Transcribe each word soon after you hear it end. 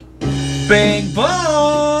Bing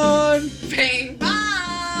bong! Bing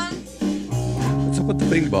bong! What's up with the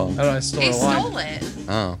bing bong? Oh, I stole He a line. stole it.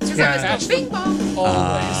 Oh. Because Yeah, I was Ashley- going bing bong.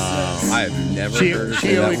 Always. I've never She heard her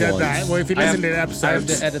say only that does once. that. Well, if you I listen to the have to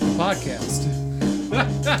episodes. edit the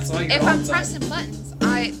podcast. That's all you If all I'm the time. pressing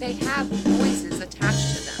buttons, they have voices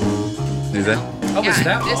attached to them. Do that? Oh, Yeah, is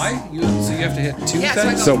that this- why? So you have to hit two Yeah, so I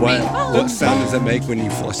things? go- So Bing bong. what sound does it make when you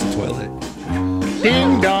flush the toilet?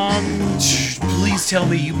 Ding dong. Shh, please tell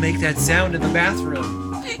me you make that sound in the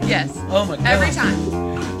bathroom. Yes. Oh my god. Every time.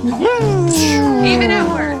 Even at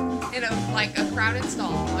work. In like a crowded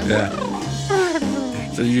stall. Like, Yeah.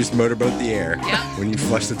 So you just motorboat the air Yep. when you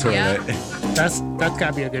flush the toilet. That's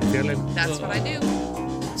gotta be a good feeling. That's what I do.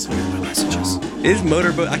 Messages. Is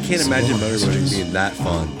motorboat? I can't imagine motorboating being that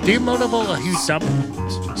fun. Do you motorboat a huge dump?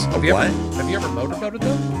 Have you What? Have you ever motorboated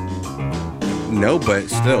though? No, but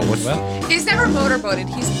still, what's Well, He's never motorboated.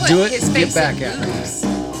 He's put Do it, his get face back in at me. booze.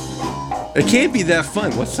 it can't be that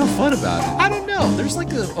fun. What's so fun about it? I don't know. There's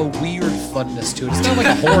like a weird funness to it. It's not like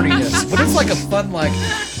a horniness, but it's like a fun like.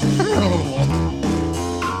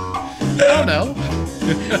 I don't know.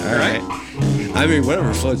 All right. I mean,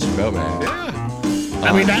 whatever floats your boat, man.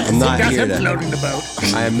 I mean, I'm not that's here him to. floating the boat.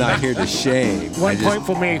 I am not here to shame. 1 point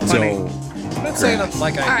for me. Funny. I'm not saying it's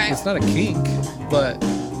like All right. it's not a kink, but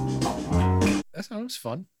that sounds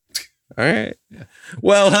fun. All right.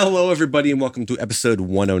 Well, hello everybody, and welcome to episode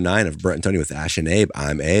 109 of Brett and Tony with Ash and Abe.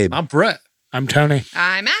 I'm Abe. I'm Brett. I'm Tony.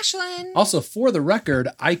 I'm Ashlyn. Also, for the record,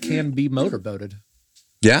 I can be motorboated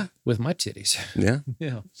Yeah. with my titties. Yeah.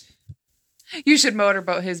 Yeah. You should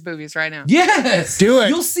motorboat his boobies right now. Yes. Do it.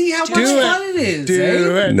 You'll see how Do much it. fun it is. Do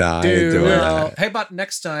eh? it. Nah, I ain't do doing it. that. Hey, about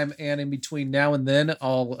next time, and in between now and then,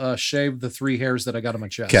 I'll shave the 3 hairs that I got on my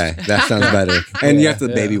chest. Okay, that sounds better. And you have to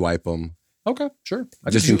Yeah. baby wipe them Okay. Sure. I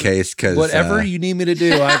just can in do case, because whatever you need me to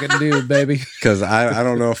do, I can do, baby. Because I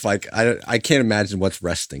don't know if like I can't imagine what's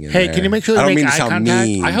resting in Hey, there. can you make sure I you don't make mean to eye sound contact?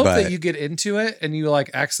 mean, I hope but that you get into it and you like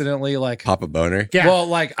accidentally like. pop a boner. Yeah. Well,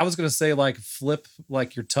 like I was gonna say, like flip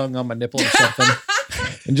like your tongue on my nipple or something,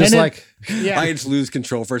 and just And then- like, yeah. I just lose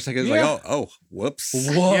control for a second. It's Yeah. like, oh, whoops.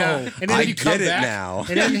 whoa. Yeah. And then I you get it back. now. And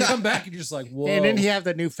And then, then you come back and you're just like, whoa. and then he have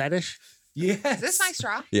the new fetish. yes. Is this my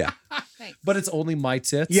straw? Yeah. Thanks. But it's only my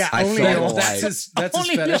tits. Yeah, I only felt yours. like- That's his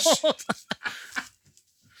Only fetish. yours.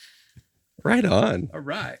 Right on. All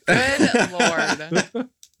right. Good Lord.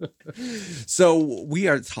 So we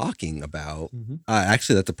are talking about. Mhm.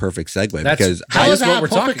 Actually, that's a perfect segue That's because that How is is what that we're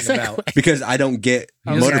a perfect talking segue? about. because I don't get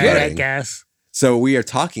He doesn't Okay, get I motorboating. guess. So we are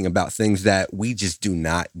talking about things that we just do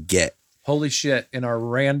not get. Holy shit! In our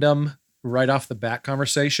random right off the bat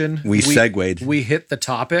conversation, We segued. We hit the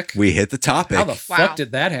topic. We hit the topic. How the Wow. fuck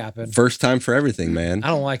did that happen? First time for everything, man. I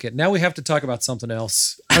don't like it. Now we have to talk about something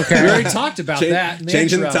else. Okay. We already talked about that. in the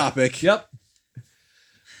Changing the intro. topic. Yep.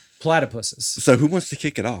 Platypuses. So who wants to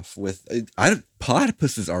kick it off with?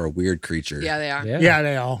 Platypuses are a weird creature. Yeah, they are. Yeah. Yeah,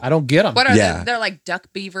 they all. I don't get them. What are Yeah. they? They're like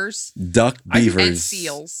duck beavers, Duck, beavers, and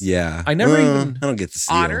seals. Yeah, I never even- I don't get the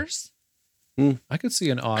seal. otters. I could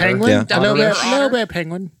see an otter. Penguin? Yeah. A little bit, Otter. little bit of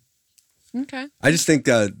penguin. Okay. I just think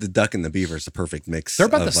the duck and the beaver is the perfect mix. They're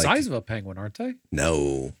about of, the like- size of a penguin, aren't they?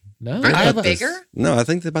 No, No. Aren't I they have a- bigger? no, I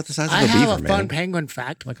think they're about the size of I a have beaver, a fun man. penguin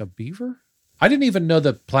fact. Like a beaver? I didn't even know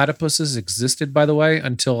that platypuses existed, by the way,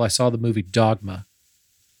 until I saw the movie Dogma.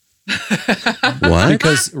 What?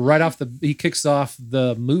 Because right off he kicks off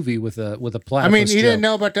the movie with a platypus. I mean, you didn't joke.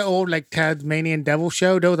 know about the old like Tasmanian devil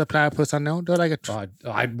show? Though the platypus unknown. They're like a.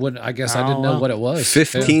 I wouldn't. I guess I didn't Oh, know well. what it was.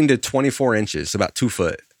 15 to 24 inches, about 2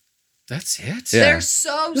 foot. That's it. Yeah. They're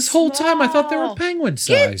so This whole time I thought they were small. penguin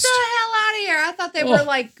Get the sized. hell out of here! I thought they Oh, were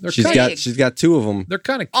like they're She's big. got 2 of them. They're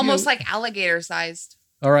kind of almost like alligator sized.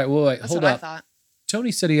 All right, wait. That's Hold what I up. thought.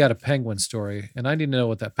 Tony said he had a penguin story, and I didn't know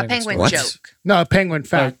what that A penguin penguin story What? was. joke. No, a penguin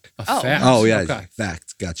fact. A Oh. fact. Oh yeah, Okay.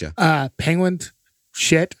 fact. Gotcha. Penguins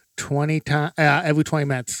shit 20 times every 20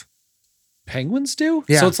 minutes. Penguins do?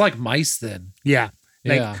 Yeah. So it's like mice then. Yeah.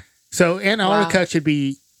 Like, Yeah. So Antarctica Wow. should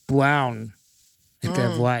be brown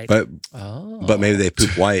instead of white. But Oh. but maybe they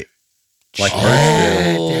poop white, like Shit,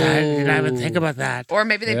 birds do. did I even think about that? Or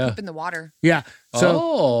maybe they Yeah. poop in the water. Yeah. So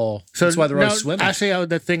oh, so that's why they're no, always swimming. Actually,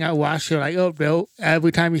 the thing I watched, they're like, oh, bro,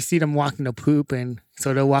 every time you see them walking, they'll poop, and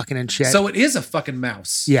so they're walking in shit. So it is a fucking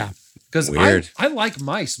mouse. yeah. Because Weird. I like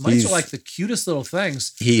mice. Mice He's- are like the cutest little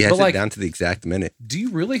things. He has But, it like, down to the exact minute. Do you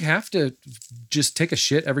really have to just take a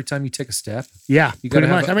shit every time you take a step? Yeah, You gotta pretty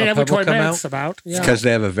have much. a- I mean, a every pebble 20 come minutes, out? about. Yeah. Because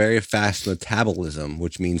they have a very fast metabolism,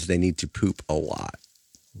 which means they need to poop a lot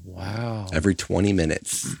Wow. every 20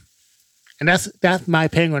 minutes. And that's my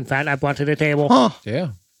penguin fact I brought to the table. Yeah.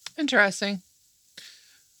 Interesting.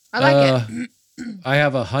 I like it. I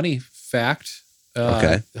have a honey fact.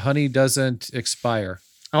 Okay. Honey doesn't expire.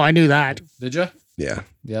 Oh, I knew that. Did you? Yeah.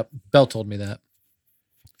 Yep. Belle told me that.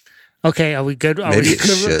 Okay, are we good? Maybe it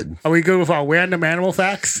should. Are we good with our random animal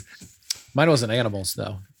facts? Mine wasn't animals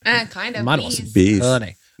though. Kind of. Mine bees. wasn't Bees.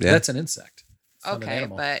 honey. Yeah. That's an insect. It's not an Okay,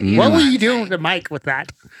 animal. but Mm. you What know were I'm you doing saying. with the mic with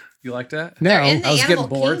that? You like that? No, They're in the I was getting animal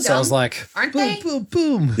bored, so I was kingdom, like, aren't boom, they? boom,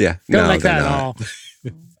 boom. Yeah. don't No, like they're that at not. all.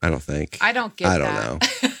 I don't think. I don't get I don't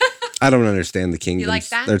that. know. I don't understand the kingdoms. like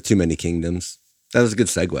that? There are too many kingdoms. That was a good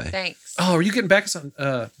segue. Thanks. Oh, are you getting back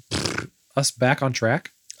us back on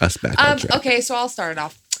track? Us back on track. Okay, so I'll start it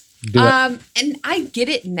off. Do it. And I get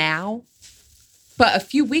it now, but a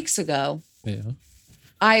few weeks ago, Yeah.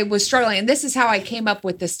 I was struggling, and this is how I came up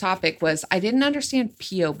with this topic. Was I didn't understand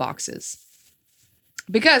PO boxes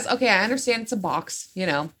because okay, I understand it's a box, you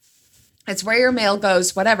know, it's where your mail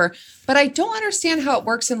goes, whatever. But I don't understand how it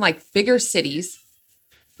works in like bigger cities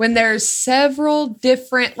when there's several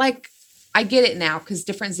different. Like I get it now because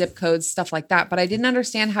different zip codes, stuff like that. But I didn't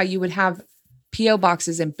understand how you would have PO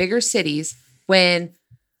boxes in bigger cities when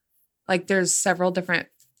like there's several different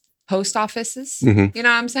post offices. Mhm. You know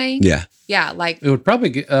what I'm saying? Yeah. Yeah, like It would probably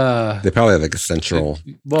get They probably have like a central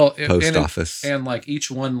well post and office. and like each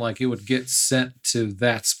one, like it would get sent to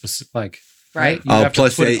that specific, like right. You have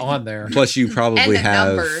plus to put it they- on there. Plus, you And probably the have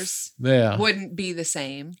numbers Yeah. wouldn't be the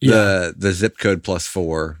same. the zip code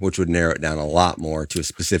 +4, which would narrow it down a lot more to a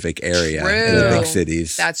specic area in the True. big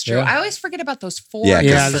cities. That's true. Yeah. I always forget about those four. yeah,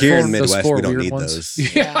 Yeah, because the here four- in those Midwest, four we don't weird need ones.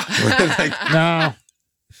 those. Yeah. No.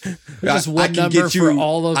 Just I one can number get you- for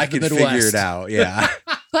all of I the can Midwest. figure it out. Yeah.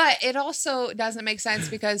 But it also doesn't make sense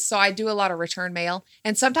because so I do a lot of return mail,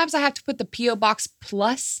 and sometimes I have to put the PO box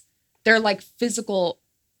plus their like physical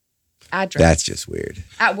address. That's just weird.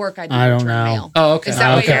 At work. I do I don't return know. mail. Oh, okay. Is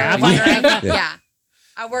that what Okay. you're I'm- wondering? Yeah. Yeah.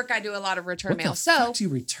 At work, I do a lot of return What mail. the So fuck do you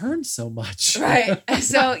return so much? right.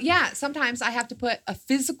 So yeah, sometimes I have to put a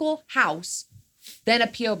physical house, then a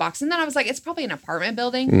PO box, and then I was like, it's probably an apartment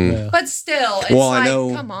building, Mm. Yeah. but still, it's Well, I like,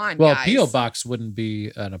 know- come on, Well, guys. PO box wouldn't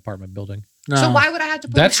be an apartment building. No. So why would I have to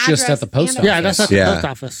put That's an just address at the post and a- Yeah, that's at the Yeah. post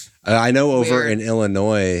office. I know over Weird. in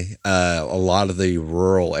Illinois, a lot of the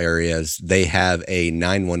rural areas, they have a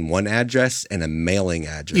 911 address and a mailing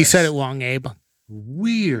address. You said it wrong, Abe.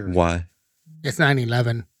 Weird. Why? It's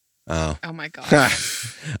 9/11. Oh. Oh my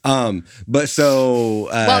gosh. But so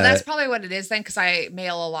Well, that's probably what it is then, because I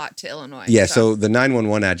mail a lot to Illinois. yeah, so the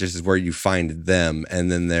 911 address is where you find them,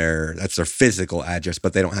 and then that's their physical address,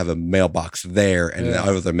 but they don't have a mailbox there, and Yeah.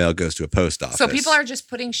 all of their mail goes to a post office. So people are just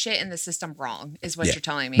putting shit in the system wrong, is what Yeah, you're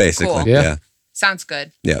telling me. basically, Cool. Yeah. yeah. Sounds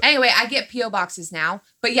good. Yeah. Anyway, I get PO boxes now,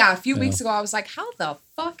 but yeah, a few weeks ago I was like, "How the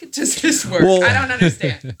fuck does this work? Well- I don't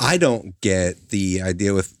understand." I don't get the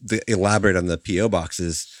idea with the elaborate on the PO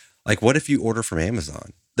boxes. Like, what if you order from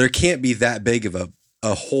Amazon? There can't be that big of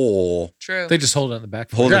a hole. True. They just hold it on the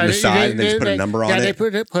back. Hold it on the they- side and they just put a number on yeah, it. they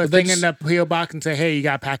put a They thing just- in the PO box and say, "Hey, you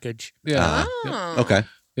got a package." Yeah. Oh. Okay,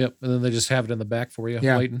 Yep. And then they just have it in the back for you,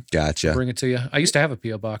 Yeah. waiting. gotcha. Bring it to you. I used to have a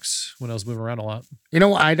PO box when I was moving around a lot. You know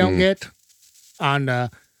what I don't Mm. get on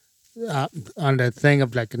the thing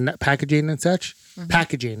of like packaging and such?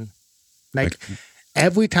 Packaging, like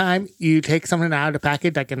every time you take something out of the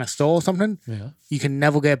package, like in a store or something, Yeah. you can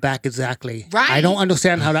never get it back exactly. Right. I don't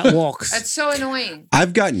understand how that works. That's so annoying.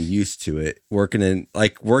 I've gotten used to it working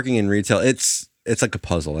in retail. It's like a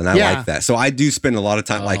puzzle, and I Yeah. like that. So I do spend a lot of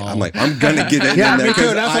time. Oh. I'm gonna get it Yeah, in there me too.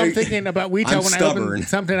 'cause That's what I'm thinking about retail I'm when I stubborn. open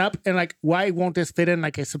something up and like, why won't this fit in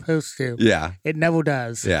like it's supposed to? Yeah, It never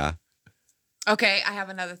does. yeah. Okay, I have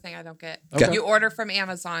another thing I don't get. Okay. You order from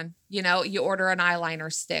Amazon, you order an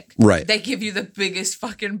eyeliner stick. Right. They give you the biggest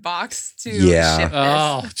fucking box to Yeah. ship this.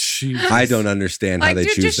 Oh, jeez. I don't understand how Like, they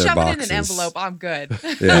dude, choose just their shove boxes. it in an envelope. I'm good.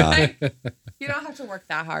 Yeah. You don't have to work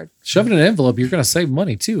that hard. Shove it in an envelope. You're going to save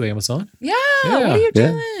money too, Amazon. Yeah. Yeah. What are you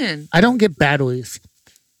Yeah. doing? I don't get batteries.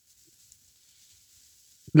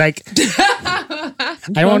 Like, I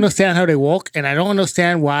don't understand how they work, and I don't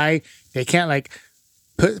understand why they can't like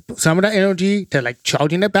put some of that energy to like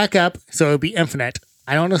charging it back up so it'll be infinite.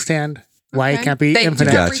 I don't understand why it Okay. can't be They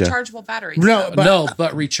infinite. do have Gotcha. rechargeable batteries. No, though. but- no,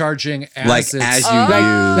 but recharging as Like it's, as you Oh.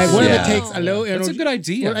 use. Like, what yeah. if it takes a little energy? That's a good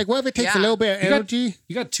idea. Like, what if it takes a Yeah. little bit of You got- energy?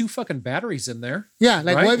 You got 2 fucking batteries in there. Yeah,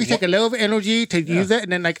 like Right? what if you take What- a little bit of energy to use it,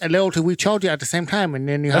 and then like a little to recharge it at the same time, and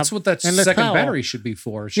then you That's have what that endless second power. battery should be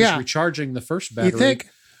for. It's just Yeah. recharging the first battery. You think?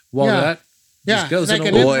 While Yeah. that Yeah, just goes like in a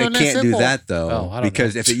an loop. Well, it Well, that's can't do simple. that though, Oh, I don't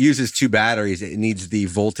because know. if it uses 2 batteries, it needs the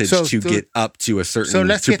voltage So- to so- get up to a certain so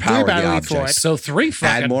let's to get 3 power the batteries for object. it. So 3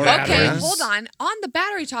 fucking more batteries. Okay, batteries. hold on. On the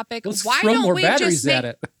battery topic, Let's why throw don't more we batteries just make at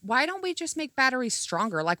it. why don't we just make batteries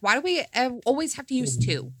stronger? Like, why do we always have to use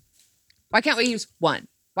 2? Why can't we use 1?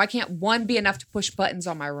 Why can't 1 be enough to push buttons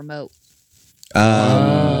on my remote?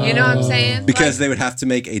 You know what I'm saying? Because Like, they would have to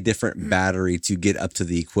make a different battery to get up to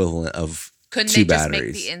the equivalent of couldn't two they just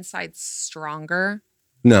batteries. make the inside stronger?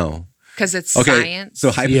 No. Because it's Okay. science.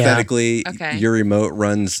 So hypothetically, Okay. your remote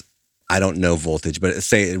runs, I don't know voltage, but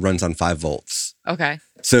say it runs on 5 volts. Okay.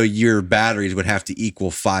 So your batteries would have to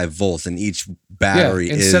equal 5 volts, and each battery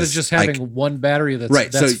yeah, instead is of just having like, one battery that's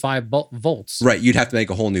Right, so- 5 volts. right. You'd have to make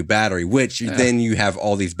a whole new battery, which then you have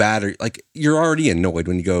all these battery. Like you're already annoyed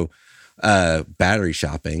when you go battery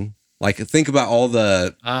shopping. Like think about all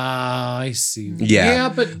the I see. Yeah.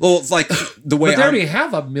 but well, it's like the way they I'm, already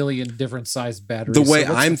have a million different sized batteries. the way so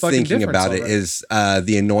what's I'm the fucking thinking difference about it already? is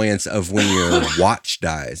the annoyance of when your watch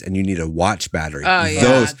dies and you need a watch battery. Oh, yeah.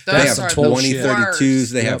 Those they Those have are the 2032s,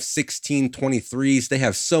 they Yep. have 1623s, they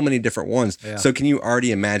have so many different ones. Yeah. So can you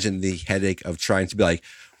already imagine the headache of trying to be like,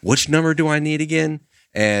 which number do I need again?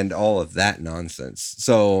 And all of that nonsense.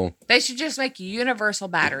 So They should just make universal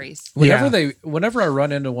batteries. Whenever I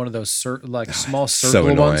run into one of those small so circle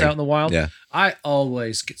ones annoying. out in the wild, Yeah. I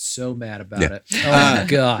always get so mad about Yeah. it. Oh my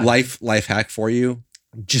god! life hack for you,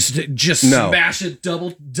 Just No. smash it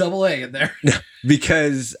double A in there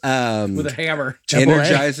because with a hammer. Double A.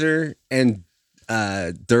 Energizer and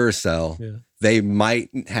Duracell, Yeah. they might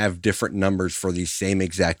have different numbers for the same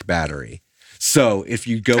exact battery. So if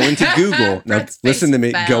you go into Google, now Brett's listen face to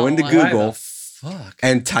me, go into fell. Why the Google fuck.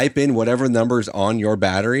 and type in whatever numbers on your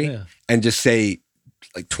battery Yeah. and just say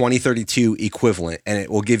like 2032 equivalent, and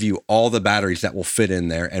it will give you all the batteries that will fit in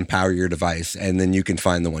there and power your device, and then you can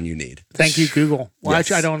find the one you need. Thank you, Google. Well, Yes.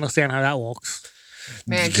 actually, I don't understand how that works.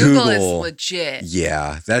 Man, Google is Google. legit.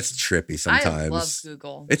 Yeah, that's trippy sometimes. I love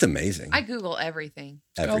Google. It's amazing. I Google everything.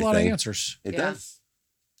 Got a lot of answers. It Yeah. does.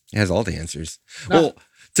 It has all the answers. No. Well,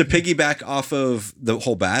 to piggyback off of the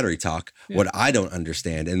whole battery talk, what I don't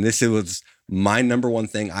understand, and this was my number one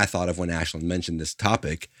thing I thought of when Ashlyn mentioned this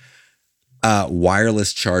topic,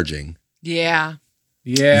 wireless charging. Yeah.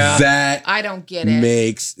 Yeah. That I don't get it.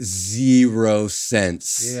 makes zero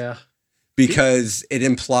sense. Yeah. Because it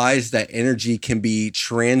implies that energy can be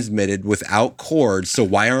transmitted without cords. So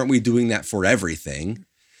why aren't we doing that for everything?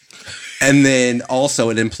 And then also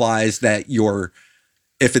it implies that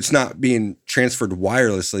if it's not being transferred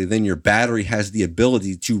wirelessly, then your battery has the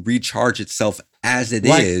ability to recharge itself as it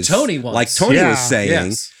Like is. Tony wants. Like Tony Yeah. was saying.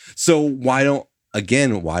 Yes. So why don't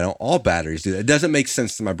all batteries do that? It doesn't make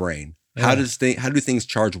sense to my brain. How Yeah. do things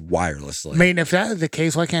charge wirelessly? I mean, if that is the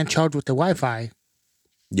case, why can't I charge with the Wi-Fi?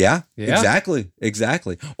 Yeah, Yeah.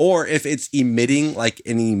 exactly. Or if it's emitting like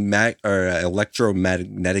any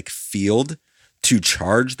electromagnetic field to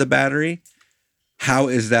charge the battery, how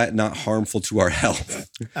is that not harmful to our health?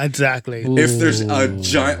 Exactly. Ooh. If there's a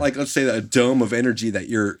giant, like let's say a dome of energy that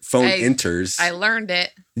your phone Hey, enters, I learned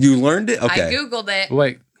it. you learned it? Okay. I Googled it.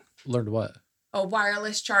 Wait, learned what? Oh,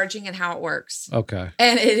 wireless charging and how it works. Okay.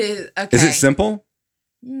 And it is okay. Is it simple?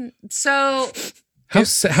 So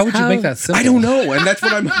How would you make that simple? I don't know. And that's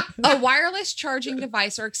what I'm. a wireless charging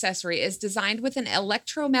device or accessory is designed with an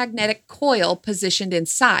electromagnetic coil positioned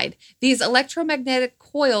inside. These electromagnetic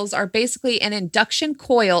coils are basically an induction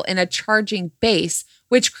coil in a charging base,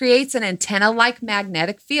 which creates an antenna-like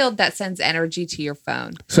magnetic field that sends energy to your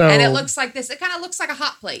phone. So- and it looks like this. It kind of looks like a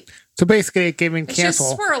hot plate. So basically, it gave me It's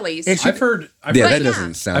cancel. just swirlies. It's- I've heard. Yeah, But that yeah.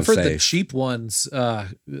 doesn't sound I've heard the safe. cheap ones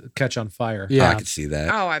catch on fire. I Yeah. could see that.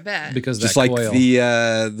 Oh, I bet. Because Just that like coil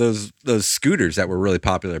those scooters that were really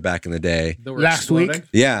popular back in the day. that were Last week. exploding.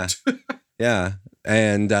 Yeah, yeah,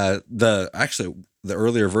 and the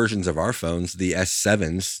earlier versions of our phones, the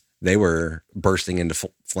S7s, they were bursting into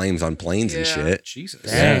flames on planes and Yeah. shit. Jesus.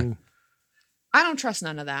 Dang. I don't trust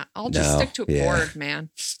none of that. I'll just No, stick to a yeah. cord, man.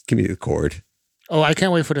 Just give me the cord. Oh, I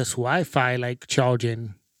can't wait for this Wi-Fi like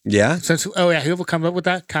charging. Yeah, Whoever comes up with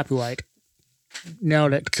that, copyright.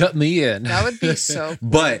 Nailed it. Cut me in. That would be so cool,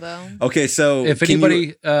 but though. okay. So If can you-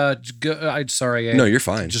 anybody, I'm sorry. no, you're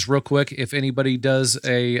fine. Just real quick, if anybody does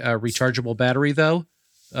a rechargeable battery, though,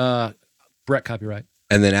 Brett copyright.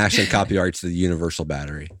 And then Ashton copyrights the universal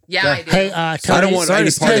battery. Yeah, Yeah. I do. Hey, So I Tony. don't want sorry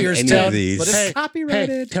any to part steal of yours, any Ted, of these. but it's Hey,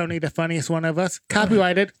 copyrighted. Tony, the funniest one of us,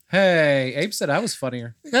 copyrighted. Hey, Abe said I was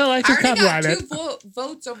funnier. No, I I just already got copyrighted. two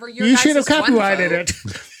votes over your You should guys' have one copyrighted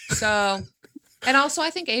vote. it. So, and also, I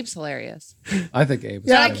think Abe's hilarious. I think Abe.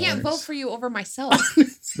 Yeah, But I can't vote for you over myself.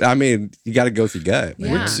 I mean, you got to go with your gut.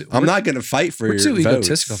 man. Yeah. I'm not going to fight for We're your too votes.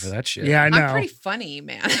 egotistical for that shit. Yeah, I I'm know. pretty funny,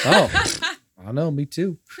 man. Oh, I know. Me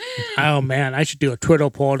too. Oh man, I should do a Twitter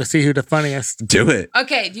poll to see who the funniest. Do it.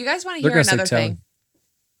 Okay, do you guys want to They're hear gonna say another thing? Tone.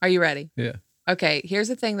 Are you ready? Yeah. Okay, here's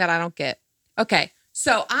the thing that I don't get. Okay,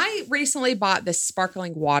 so I recently bought this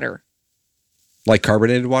sparkling water. Like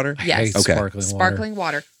carbonated water? Yes. I hate Okay. sparkling water. Sparkling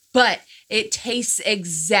water. But It tastes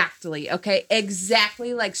exactly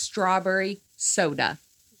like strawberry soda.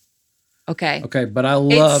 Okay. Okay, but I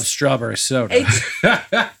love strawberry soda.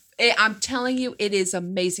 I'm telling you, it is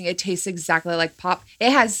amazing. It tastes exactly like pop.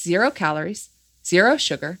 It has 0 calories, 0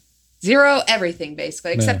 sugar, 0 everything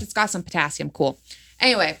basically, except it's got some potassium. Cool.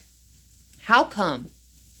 Anyway, how come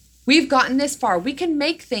we've gotten this far? We can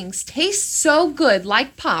make things taste so good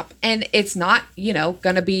like pop, and it's not,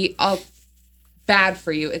 going to be bad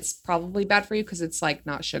for you. It's probably bad for you because it's like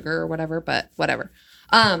not sugar or whatever, but whatever.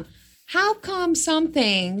 How come some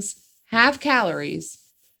things have calories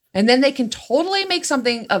and then they can totally make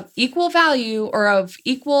something of equal value or of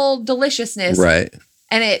equal deliciousness, Right.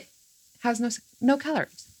 and it has no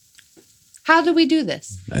calories? How do we do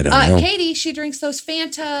this? I don't know. Katie, she drinks those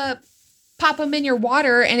Fanta, pop them in your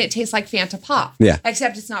water, and it tastes like Fanta Pop. Yeah.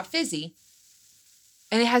 Except it's not fizzy.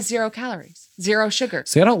 And it has 0 calories, 0 sugar.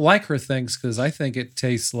 See, I don't like her things because I think it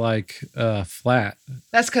tastes like flat.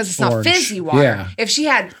 That's because it's Orange. not fizzy water. Yeah. If she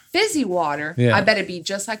had fizzy water, Yeah. I bet it'd be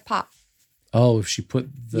just like pop. Oh, if she put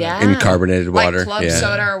the Yeah. In carbonated water. Like club Yeah.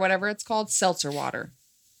 soda or whatever it's called, seltzer water.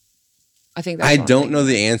 I think that's I what I'm don't thinking. know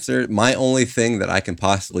the answer. My only thing that I can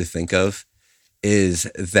possibly think of is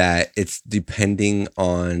that it's depending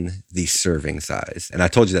on the serving size. And I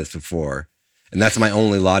told you that before. And that's my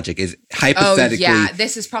only logic is hypothetically. Oh, yeah.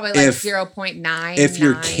 This is probably like if- 0.9. If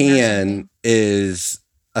your can is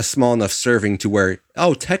a small enough serving to where,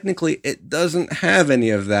 technically it doesn't have any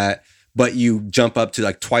of that, but you jump up to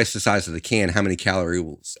like twice the size of the can, how many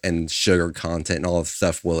calories and sugar content and all of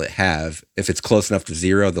stuff will it have? If it's close enough to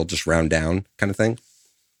 0, they'll just round down kind of thing.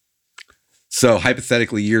 So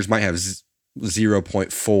hypothetically, yours might have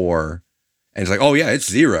 0.4 and it's like, oh yeah, it's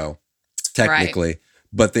 0 technically,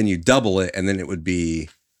 but then you double it and then it would be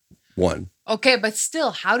 1. Okay, but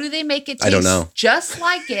still, how do they make it taste I don't know. just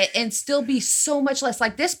like it and still be so much less?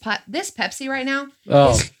 Like this Pepsi right now,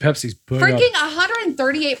 Pepsi's putting up. freaking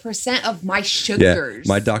 138% of my sugars.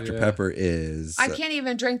 My Dr. Yeah. Pepper is I can't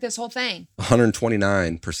even drink this whole thing.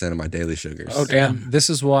 129% of my daily sugars. Oh, damn. And this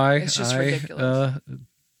is why It's just I ridiculous.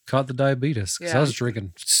 caught the diabetes because Yeah. I was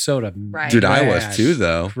drinking soda. Right. Dude, I was mad. too,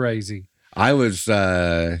 though. Crazy. I was,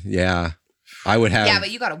 I would have. Yeah,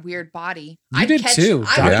 but you got a weird body. You did too.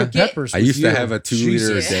 I Dr. would Yeah. get- Pepper's. I with used to you. have a 2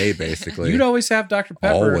 liter a Jesus. day, basically. You'd always have Dr.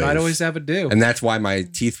 Pepper, and I'd Always. always have a do. And that's why my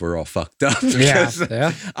teeth were all fucked up. Yeah. Because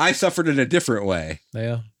Yeah, I suffered in a different way.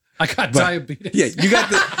 yeah. I got But- diabetes. Yeah, you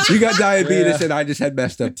got diabetes, Yeah. and I just had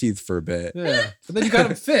messed up teeth for a bit. Yeah. But then you got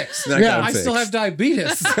them fixed. Then I got 'em I still fixed. have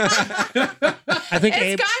diabetes. I think It's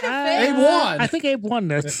Abe, kind of Abe fake. won. I think Abe won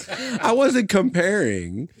this. I wasn't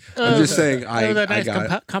comparing. I'm just saying It was a nice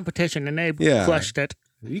got it. competition, and Abe Yeah. crushed it.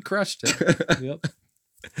 He crushed it. Yep.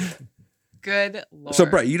 Good Lord. So,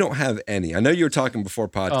 Brett, you don't have any. I know you were talking before Oh,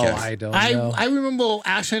 podcast. I don't know. I remember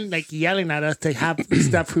Ashton like yelling at us to have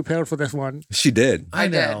stuff prepared for this one. She did. I I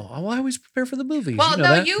did. know. I always prepare for the movies. Well, you know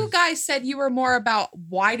no, that. you guys said you were more about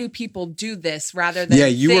why do people do this rather than Yeah,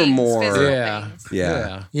 you were things, more- physical Yeah. things.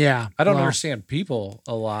 Yeah. Yeah, I don't well, understand people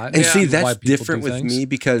a lot. And see, why that's people different do with things. me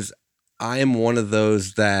because I am one of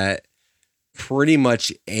those that pretty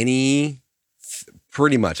much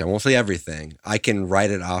I won't say everything, I can write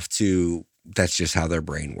it off to that's just how their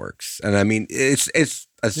brain works. And I mean, it's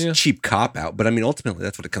a Yeah. cheap cop out, but I mean, ultimately,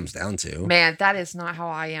 that's what it comes down to. Man, that is not how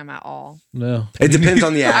I am at all. No. It depends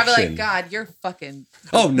on the I'd be action. like, God, you're fucking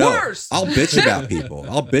Oh no! worse. I'll bitch about people.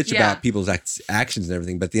 I'll bitch Yeah. about people's actions and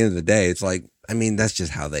everything. But at the end of the day, it's like, I mean, that's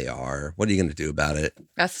just how they are. What are you going to do about it?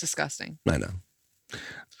 That's disgusting. I know.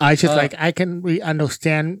 I just I can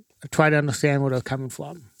try to understand where they're coming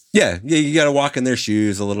from. Yeah, you got to walk in their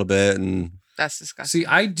shoes a little bit, and That's disgusting. See,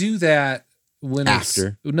 I do that when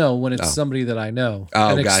After? when it's Oh. somebody that I know.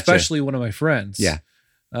 Oh, and gotcha. especially one of my friends. Yeah.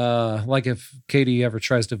 Like if Katie ever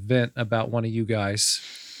tries to vent about one of you guys,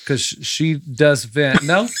 because she does vent.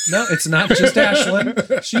 No, it's not just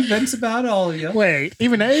Ashlyn. She vents about all of you. Wait,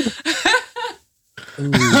 even Abe? Ooh,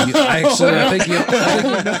 I think you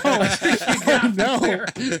No.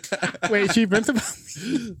 Wait, she been about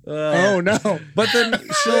Oh no. But then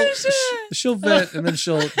she'll vent, and then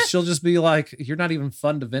she'll just be like, "You're not even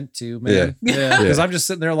fun to vent to, man." Yeah, because I'm just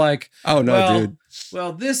sitting there like, oh no, well, dude.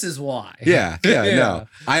 Well, this is why. Yeah, no.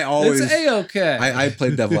 I always, It's a-okay. I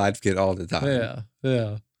play devil advocate all the time.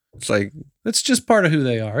 Yeah. It's like, It's just part of who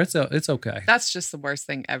they are. It's okay. That's just the worst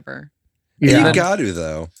thing ever. Yeah. you got to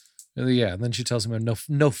though. Yeah, and then she tells him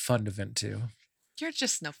no fun to vent to. You're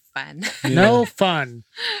just no fun. No fun.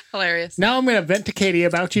 Hilarious. Now I'm gonna vent to Katie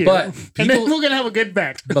about you. But and then people- we're gonna have a good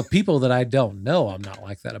bet. But people that I don't know, I'm not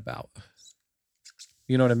like that about.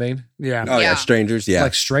 You know what I mean? Yeah. Oh yeah, Yeah. strangers. Yeah,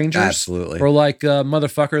 Like strangers. absolutely. Or like a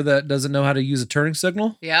motherfucker that doesn't know how to use a turning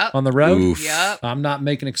signal Yep. on the road. Oof. Yep. I'm not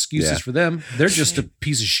making excuses Yeah. for them. They're just a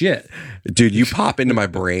piece of shit. Dude, you pop into my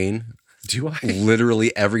brain Do I?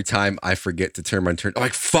 literally every time I forget to turn my turn. I'm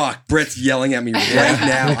like, fuck, Britt's yelling at me right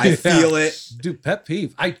now. I feel it. Dude, pet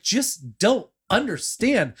peeve. I just don't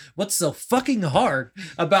understand what's so fucking hard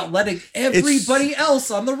about letting everybody else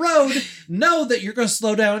on the road know that you're going to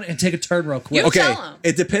slow down and take a turn real quick. You Okay, tell 'em.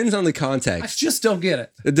 it depends on the I context. just don't get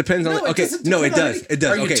it. It depends on. No, Okay, doesn't no, it depend on does. any- It does.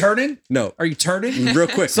 Are you Okay, turning? no, Are you turning? real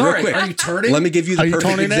quick, Sorry, real quick. are you turning? Let me give you Are the you perfect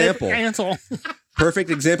turning example. it? Cancel. Perfect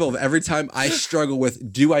example of every time I struggle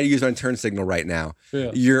with, do I use my turn signal right now?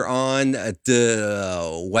 Yeah. You're on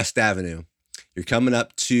the West Avenue. You're coming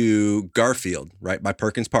up to Garfield, right by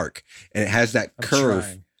Perkins Park, and it has that I'm curve.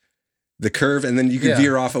 trying. The curve, and then you can Yeah.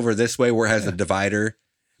 veer off over this way where it has a divider,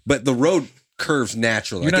 but the road curves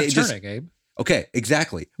naturally. You're Like, not it just- turning, Abe. okay,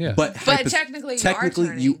 exactly. Yeah. But, But technically,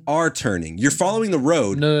 you are turning. You're following the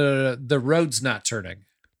road. No. The road's not turning.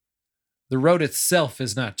 The road itself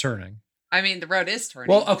is not turning. I mean, the road is turning.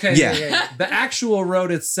 Well, okay. Yeah. Yeah. The actual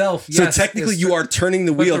road itself, So yes, technically, is you tur- are turning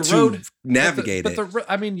the but wheel the to road- navigate but it. the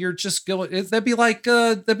I mean, you're just going. That'd be like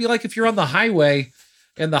if you're on the highway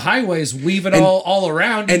and the highway's weaving And- all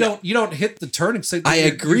around. and- You don't hit the turning signal. I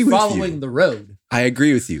You're agree with following you. the road. I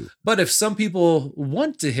agree with you. But if some people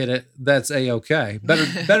want to hit it, that's a-okay.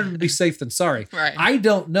 Better to be safe than sorry. Right. I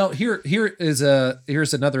don't know.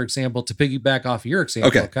 Here's another example to piggyback off your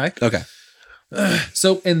example. Okay. Okay.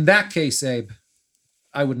 So in that case, Abe,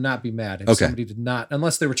 I would not be mad if Okay. somebody did not,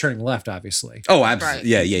 unless they were turning left, obviously. Oh,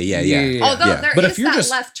 absolutely. Right. Yeah. Although yeah. there But is if you're that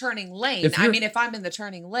just- left turning lane. if I you're- mean, if I'm in the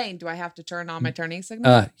turning lane, do I have to turn on my turning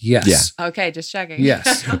signal? Yes. Okay, just checking.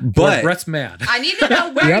 Yes. But Brett's mad. I need to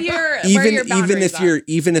know where Yep. your where even your boundaries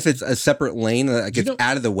even if it's a separate lane that gets know-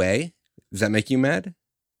 out of the way, does that make you mad?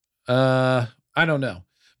 I don't know,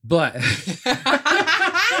 but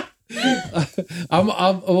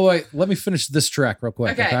oh wait, let me finish this track real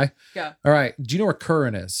quick. Okay. Okay. Go. All right. Do you know where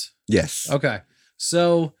Curran is? Yes. Okay.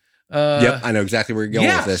 So, Yep. I know exactly where you're going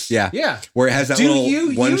yeah. with this. Yeah. yeah, Where it has that Do little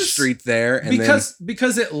you one use- street there, and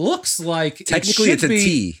because it looks like then technically it's a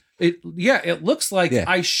T. It looks like Yeah.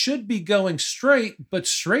 I should be going straight, but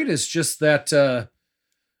straight is just that the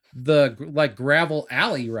like gravel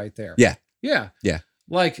alley right there. Yeah. Yeah. Yeah.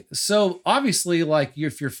 Like, so obviously, like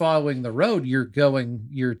if you're following the road, you're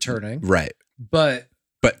turning, Right. but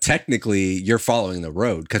But technically, you're following the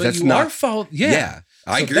road because that's you not. are following. Yeah.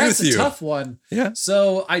 I So agree that's with you. a tough one. Yeah.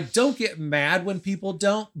 So I don't get mad when people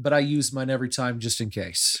don't, but I use mine every time just in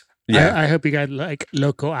case. Yeah. I hope you guys like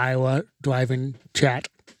local Iowa driving chat.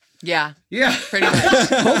 Yeah, Yeah. pretty much.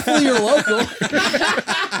 Hopefully you're local.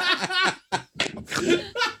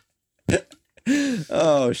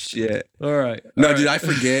 Oh shit. All right. No, All dude, right. I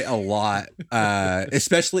forget a lot,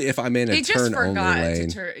 especially if I'm in a He just turn only forgot lane.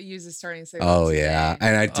 to use his turning signal. Oh today. yeah,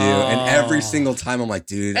 and I do, and every Oh. single time I'm like,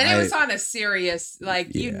 dude. And it I- was on a serious,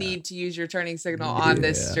 like, you Yeah. need to use your turning signal on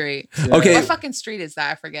this Yeah. street. Okay. What fucking street is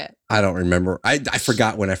that? I forget. I don't remember. I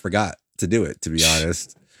forgot when I forgot to do it, to be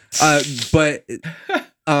honest. But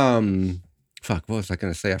fuck, what was I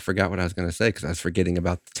gonna say? I forgot what I was gonna say because I was forgetting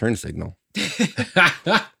about the turn signal.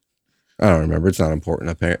 I don't remember. It's not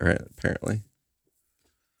important apparently.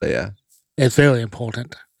 But yeah. It's very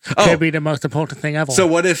important. Oh, Could be the most important thing ever. so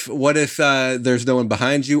what if there's no one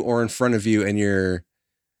behind you or in front of you and you're?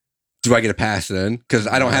 Do I get a pass then? Because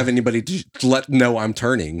I don't have anybody to let know I'm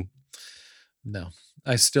turning. No,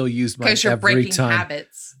 I still use mine Because you're every breaking time.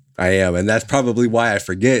 habits. I am, and that's probably why I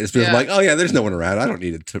forget. It's because I'm Yeah. like, oh yeah, there's no one around. I don't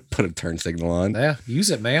need to put a turn signal on. Yeah,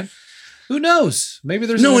 use it, man. Who knows? Maybe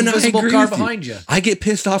there's No, an and I invisible agree car with you. behind you. I get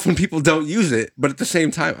pissed off when people don't use it, but at the same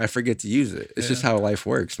time, I forget to use it. It's just how life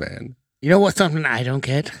works, man. you know what's something I don't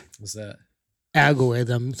get? What's that?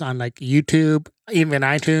 Algorithms on like YouTube, even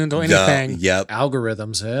iTunes or anything. Yep.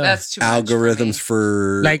 Algorithms. Yeah. That's too much Algorithms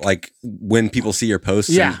for Like- like when people see your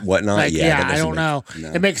posts Yeah. and whatnot. Like, yeah, that I doesn't don't know. make-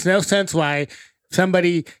 no. It makes no sense why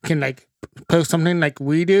somebody can like post something like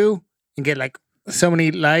we do and get like so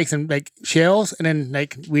many likes and like shares, and then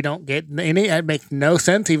like we don't get any. It makes no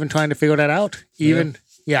sense even trying to figure that out. Even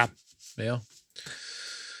yeah. yeah.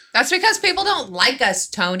 That's because people don't like us,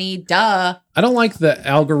 Tony. Duh. I don't like the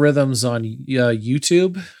algorithms on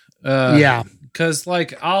YouTube. Yeah. Because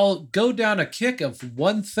like I'll go down a kick of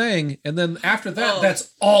one thing, and then after that, Oh.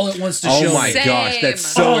 that's all it wants to Oh show my me. Same. gosh, that's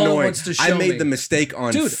so All it annoying. wants to I show made me. the mistake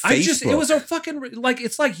on Dude, Facebook. it was a fucking like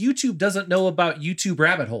it's like YouTube doesn't know about YouTube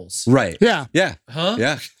rabbit holes, right. Yeah. Yeah. huh?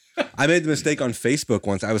 Yeah. I made the mistake on Facebook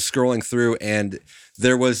once. I was scrolling through and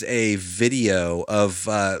there was a video of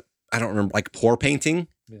I don't remember, like pour painting.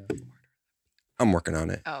 Yeah. I'm working on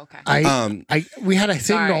it. Oh, okay. We had a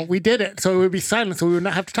signal. Sorry. We did it, so it would be silent, so we would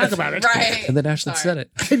not have to talk about it. Right. And then Ashley Sorry. said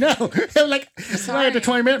it. I know. It was like right at the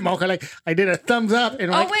Sorry. 20-minute mark. I did a thumbs up, and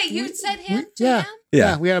Oh like, wait, you said him to yeah. him?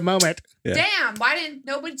 yeah, we had a moment. Yeah. Damn, why didn't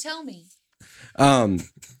nobody tell me?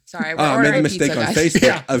 Sorry, I made a mistake on Facebook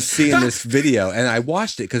Yeah. of seeing this video, and I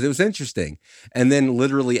watched it because it was interesting. And then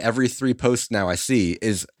literally every 3 posts now I see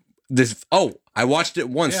is this. Oh, I watched it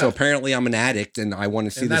once, so Yeah. apparently I'm an addict, and I want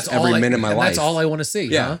to see And this that's all every I- minute of my and life. That's all I want to see.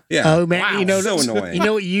 Yeah, Huh? yeah. Oh man, Wow. you know So annoying. You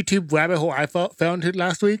know what YouTube rabbit hole I fell into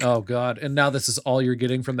last week? Oh God! And now this is all you're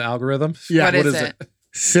getting from the algorithm. Yeah. What is it?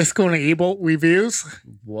 Cisco and Evil reviews.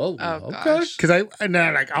 Whoa. Oh, okay. gosh. Because and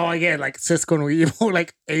then I get like Cisco and Evil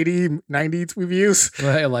like 80s, 90s reviews.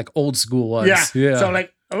 Right, like old school ones. Yeah. So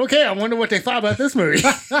like, okay, I wonder what they thought about this movie.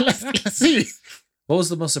 let's see. What was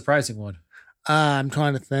the most surprising one? I'm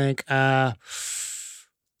trying to think.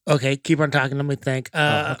 Okay, keep on talking. Let me think.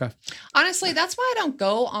 Okay. Honestly, that's why I don't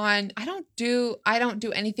go on. I don't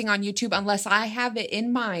do anything on YouTube unless I have it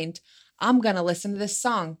in mind. I'm gonna listen to this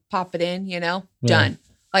song, pop it in, done.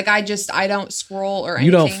 Like I don't scroll or anything.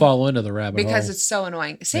 You don't fall into the rabbit because hole. it's so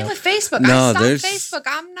annoying. Same Yeah. with Facebook. No, I there's- stopped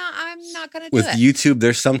Facebook. I'm not gonna do With it. YouTube,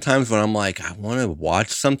 there's sometimes when I'm like, I want to watch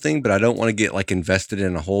something, but I don't want to get like invested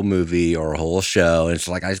in a whole movie or a whole show. And it's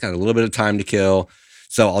like I just got a little bit of time to kill,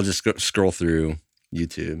 so I'll just scroll through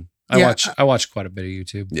YouTube. I watch quite a bit of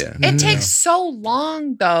YouTube. Yeah. It takes so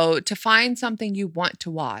long though to find something you want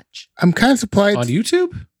to watch. I'm kind of surprised. On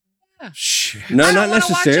YouTube? Yeah. Shit. No, I don't not wanna watch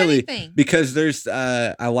necessarily, anything. because there's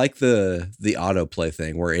I like the autoplay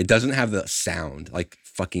thing where it doesn't have the sound like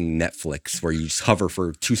fucking Netflix where you just hover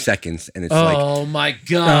for 2 seconds and it's like Oh my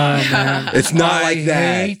God. man. it's not like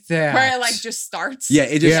that. hate that. Where it like just starts. Yeah,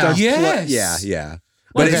 it just Yeah. starts. Yes. Yeah.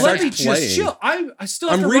 But Like, it let starts me playing. just chill. I still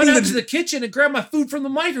have I'm to reading run out the- to the kitchen and grab my food from the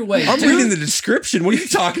microwave. I'm dude. reading the description. What are you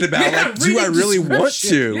talking about? Yeah, like, do I reading really want to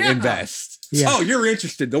description. Yeah. invest? Yeah. Oh, you're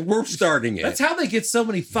interested. We're starting it. That's how they get so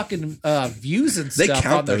many fucking views and They stuff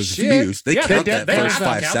count on their those shit. views. They Yeah, count they- that they first have to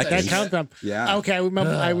 5 count that seconds. That counts them. Yeah. Okay, I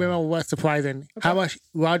remember what's surprising. How much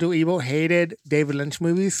Roger Ebert hated David Lynch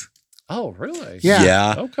movies. Oh, really? Yeah.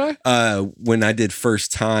 Yeah. Okay. When I did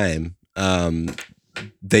First Time,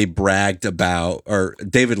 they bragged about, or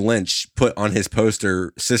David Lynch put on his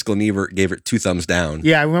poster, Siskel and Ebert gave it 2 thumbs down.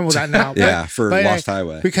 Yeah, I remember that now. Yeah, for but, Lost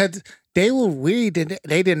Highway. Because they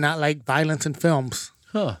did not like violence in films.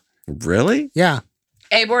 Huh. Really? Yeah.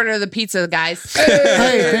 Abe, order the pizza, guys.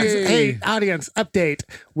 Hey, audience, update.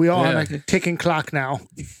 We are on Yeah. a ticking clock now.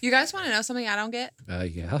 You guys want to know something I don't get? Yeah.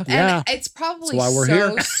 Yeah. And it's probably That's why we're so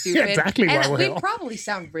here. stupid. Exactly why and we're we here. probably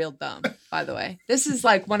sound real dumb, by the way. This is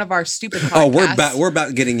like one of our stupid podcasts. Oh, we're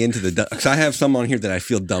about getting into the because I have some on here that I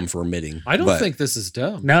feel dumb for omitting. I don't but- think this is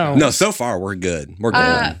dumb. No. No, so far we're good. We're good.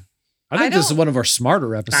 Uh, I think I this is don't- one of our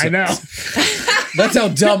smarter episodes. I know. That's how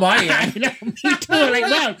dumb I am. I know. Me too. Like,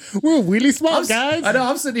 wow, we're really smart, guys. I know.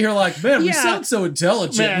 I'm sitting here like, man, we Yeah. sound so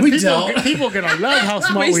intelligent. Man, we people, don't. people are gonna love how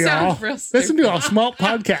smart We we sound are. real Listen to stupid. our smart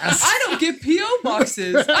podcast. I don't get PO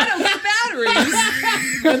boxes. I don't get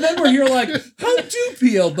batteries. And then we're here like, how do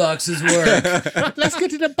PO boxes work? Let's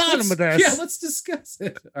get to the bottom of this. Yeah, let's discuss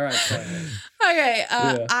it. All right. go ahead. Okay,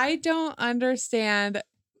 Yeah. I don't understand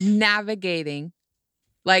navigating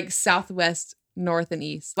like southwest, north, and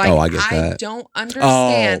east. Like Oh, I get that. don't Oh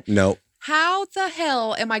understand no. how the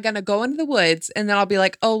hell am I going to go into the woods and then I'll be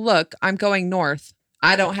like, oh look, I'm going north.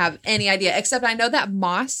 I don't have any idea, except I know that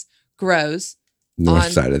moss grows. North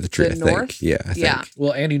On side of the tree, the I think. north? Yeah, I think. Yeah.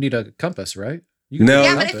 Well, and you need a compass, right? You No. need a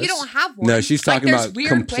Yeah, but if compass. you don't have one, No, she's talking there's about weird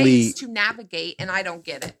complete- ways to navigate, and I don't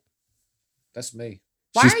get it. That's me.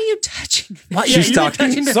 Why She's- are you touching? me? What? She's You've been talking-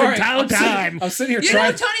 touching this Sorry, entire time. I'm sitting here You know,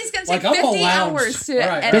 trying. Tony's gonna Like, take I'm 50 allowed. hours to All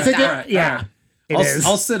right, edit This is that. it. all right, Yeah, all right. it is.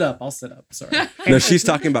 I'll sit up. I'll sit up. Sorry. No, she's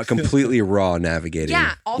talking about completely raw navigating.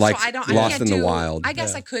 Yeah. Also, like I Lost can't in do. the Wild. I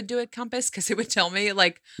guess Yeah. I could do a compass because it would tell me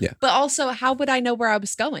like. Yeah. But also, how would I know where I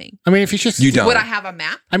was going? I mean, if you just You don't. Would I have a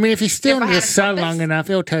map? I mean, if you stay If under I the had a sun compass? long enough,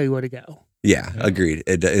 it'll tell you where to go. Yeah, agreed.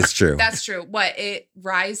 It's true. That's true. What it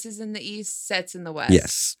rises in the east, sets in the west.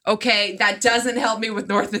 Yes. Okay, that doesn't help me with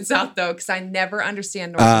north and south though, because I never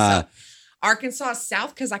understand north Uh, and south. Arkansas is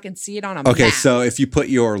south because I can see it on a Okay, map. so if you put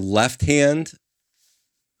your left hand,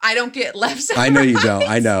 I don't get left side. I know you right. don't.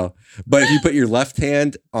 I know. But if you put your left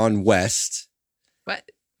hand on west, What?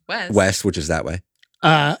 west, which is that way,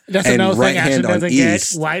 That's and another right thing Ashley hand on doesn't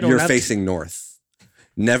east, get. White or you're left. facing north.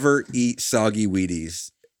 Never eat soggy Wheaties.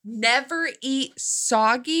 Never eat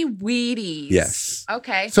soggy Wheaties. Yes.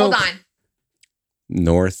 Okay, So- hold on.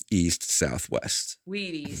 North, east, southwest.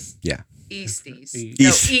 Wheaties. Yeah. Easties.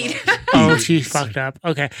 East. No, eat. Oh, she fucked up.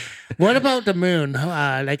 Okay. What about the moon?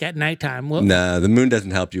 Like at nighttime? What, No, the moon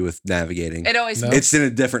doesn't help you with navigating. It always No. moves. It's in a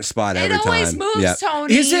different spot every It always time. moves, Yeah.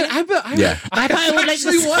 Tony. Is it? I Yeah. I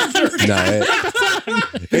actually wondered. No,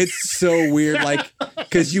 it's so weird. Like,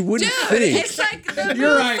 because you wouldn't Dude, think. it's like the You're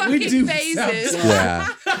moon right, we fucking do phases. sound Yeah.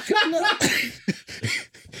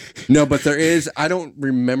 No, but there is. I don't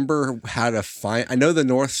remember how to find. I know the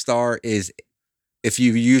North Star is. If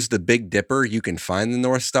you use the Big Dipper, you can find the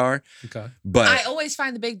North Star. Okay. But I always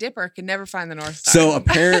find the Big Dipper, can never find the North Star. so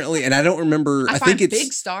apparently, and I don't remember. I I find think it's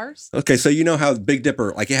big stars. okay. So you know how the Big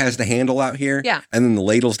Dipper, like it has the handle out here, Yeah. and then the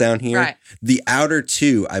ladle's down here. Right. The outer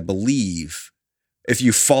two, I believe, if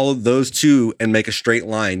you follow those two and make a straight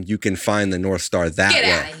line, you can find the North Star that Get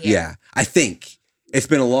way. outta here. Yeah, I think it's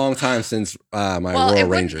been a long time since my Well, Royal it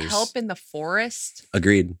Rangers. wouldn't help in the forest.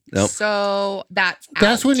 Agreed. Nope. So that's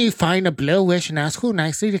that's out. when you find a blow wish and ask who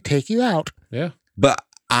nicely to take you out. Yeah. But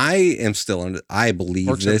I am still under. I believe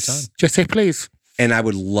Works every this, time. Just say please. and I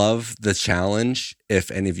would love the challenge if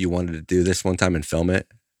any of you wanted to do this one time and film it,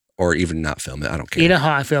 or even not film it. I don't care. You know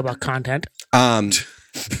how I feel about content.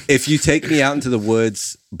 If you take me out into the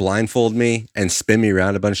woods, blindfold me, and spin me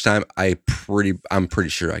around a bunch of time, I'm pretty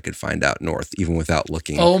sure I could find out north even without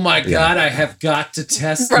looking. Oh my God! I have got to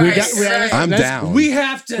test. Right, this. I'm let's- down. We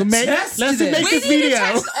have to Let's test make it. this We need video. to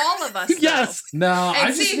test all of us. though, Yes. No, I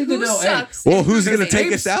And just see need to who know. Hey, sucks. well, and who's going to doesn't.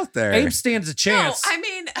 take us out there? Abe stands a No, chance. I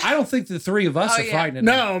mean, I don't think the three of us Oh, are yeah. finding it.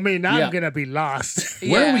 No, I mean, I'm Yeah. going to be lost.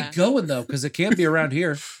 Where are we yeah. going though? Because it can't be around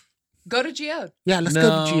here. Go to Geode. Yeah, let's No.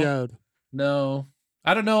 go to Geode. No,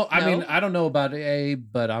 I don't know. I No? mean, I don't know about Abe,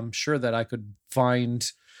 but I'm sure that I could find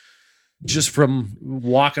just from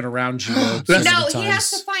walking around you. No, he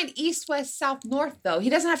has to find east, west, south, north, though. He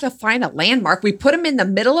doesn't have to find a landmark. We put him in the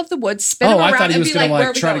middle of the woods, spin Oh, him I around, thought he and was be going like, to where are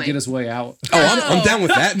like we try going? to get his way out. Oh, I'm down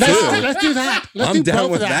with that too. Let's do that. Let's I'm do down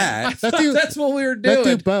both with of that. that. Let's do, That's what we were let's do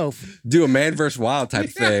doing. both. Do a man versus wild type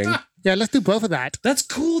thing. Yeah, let's do both of that. That's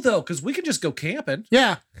cool though, because we can just go camping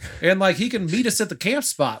Yeah. and like he can meet us at the camp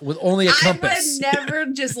spot with only a I compass. would never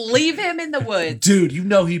just leave him in the woods. Dude, you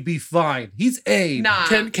know he'd be fine. He's Abe. Nah,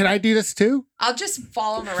 Can I do this too? I'll just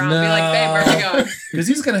follow him around and be like, babe, where are we going? Because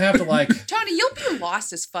he's gonna have to like. Tony, you'll be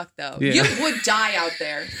lost as fuck, though. Yeah. You would die out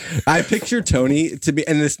there. I picture Tony to be,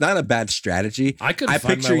 and it's not a bad strategy. I couldn't find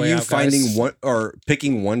my picture way you out, finding guys. one or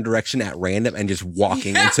picking one direction at random and just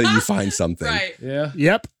walking until you find something. Right. Yeah.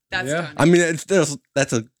 Yep. That's Yeah. Tony. I mean,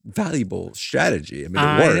 that's a valuable strategy. I mean,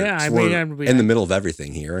 it works. yeah, I We're mean, in the middle of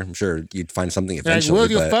everything here. I'm sure you'd find something Like, eventually.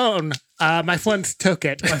 where's your but phone? My friends took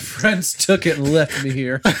it. My friends took it and left me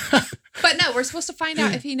here. But no, we're supposed to find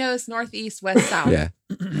out if he knows northeast, west, south. yeah,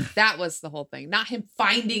 That was the whole thing. Not him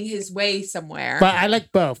finding his way somewhere. But I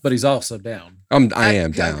like both. But he's also down. I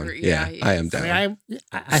am I down. agree. Yeah, Yeah, he I am is. down. I mean,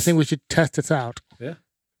 I think we should test this out. Yeah.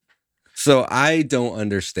 So I don't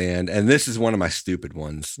understand, and this is one of my stupid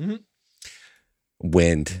ones. Mhm.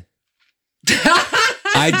 Wind.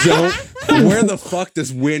 I don't. Where the fuck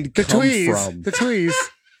does wind The come trees. from? The trees.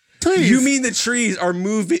 Trees. You mean the trees are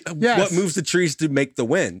moving? Yes. What moves the trees to make the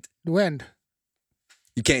wind? the wind?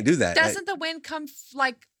 You can't do that. Doesn't the wind come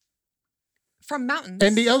like from mountains?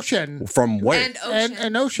 And the ocean. From where? And ocean.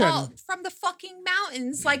 And ocean. Well, from the fucking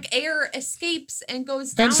mountains, like air escapes and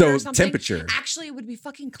goes down so or something. temperature. Actually, it would be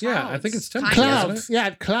fucking clouds. Yeah, I think it's kind temperature, of. isn't Clouds. Yeah,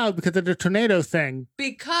 cloud because of the tornado thing.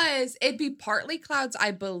 Because it'd be partly clouds,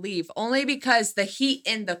 I believe, only because the heat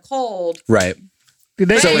and the cold. Right.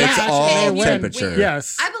 They So Rain it's and all wind. temperature.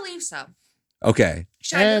 Yes. I believe so. Okay.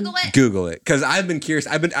 Should I And Google it? Google it because I've been curious.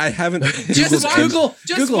 I haven't Just Googled watch. any- Google.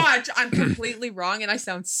 Just Google. watch. I'm completely wrong, and I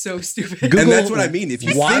sound so stupid. Google and that's what I mean. If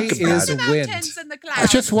you why think about is the it, wind. mountains and the I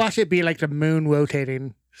clouds. just watch it be like the moon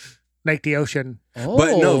rotating, like the ocean.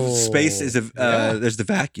 but no, space is a Yeah. there's the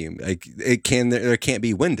vacuum. Like there can't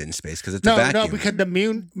be wind in space because it's a No, vacuum. no, because the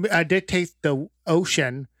moon dictates the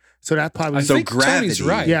ocean, so that probably. I So think Tony's gravity.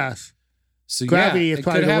 right. yes, So Gravity yeah, is it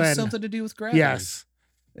probably could the have wind. something to do with gravity. yes.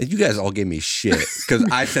 You guys all gave me shit because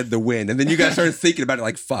I said the wind, and then you guys started thinking about it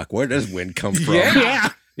like, "Fuck, where does wind come from?" Yeah. Yeah,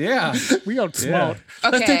 Yeah. we got smart. Yeah.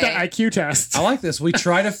 Let's take the Okay. IQ test. I like this. We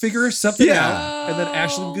try to figure something Yeah. out, and then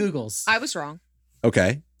Ashlyn Googles. I was wrong.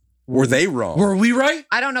 Okay, were they wrong? Were we right?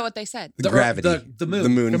 I don't know what they said. the the- gravity, the moon. the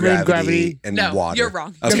moon, The moon gravity, gravity. and No, water. you're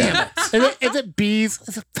wrong. Okay. Damn it. Is it bees?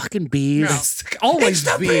 Is it fucking bees? No. It's always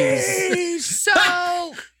bees.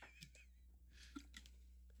 So,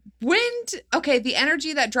 wind, okay, the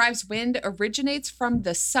energy that drives wind originates from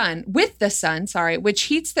the sun, which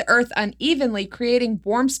heats the earth unevenly, creating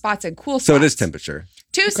warm spots and cool spots. So it is temperature.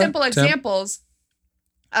 Two simple Temp. examples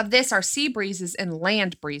of this are sea breezes and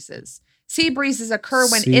land breezes. Sea breezes occur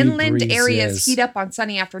when Sea inland areas breezes. heat up on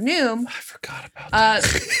sunny afternoon. I forgot about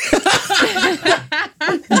that.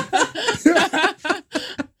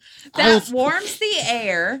 That warms the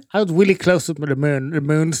air. I was really close with the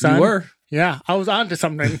moon, sun. You were. Yeah, I was on to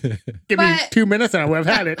something. Give me But- 2 minutes and I would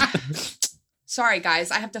have had it. Sorry,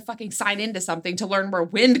 guys, I have to fucking sign into something to learn where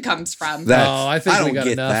wind comes from. That's, Oh, I think we don't got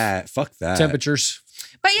get enough. that. Fuck that. Uh, Temperatures.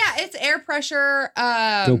 But yeah, it's air pressure,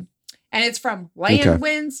 Cool. and it's from land Okay.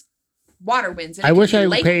 winds, water winds, and I it wish could be I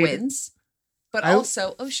lake paid- winds, but I-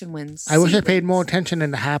 also ocean winds. I wish sea I paid more winds, attention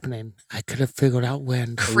in the happening. I could have figured out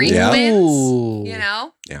when. creek Yeah. winds. You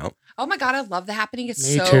know? Yeah. Oh my god, I love the happening. It's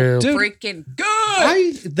Me so too. Dude. freaking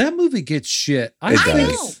good. That movie gets shit. It I does.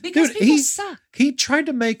 know because Dude, people suck. He tried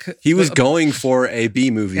to make. He was going for a B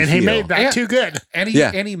movie And he feel. made that Yeah. too good. and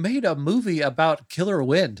Yeah. he made a movie about Killer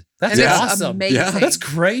Wind. That's And Yeah. it's awesome. amazing. Yeah. That's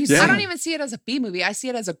crazy. Yeah. I don't even see it as a B movie. I see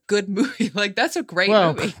it as a good movie. Like that's a great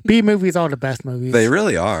Well, movie. B movies are the best movies. They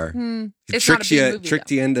really are. He It's not a tricked B you, movie, tricked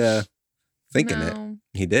though. you into thinking it. No,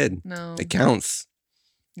 He did. no, It counts.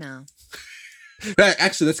 no.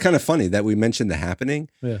 Actually, that's kind of funny that we mentioned the happening.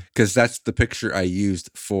 Yeah. Because that's the picture I used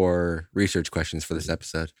for research questions for this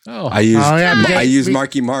episode. Oh, I used yeah, I used we-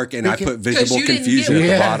 Marky Mark and I we- put visible you didn't confusion get at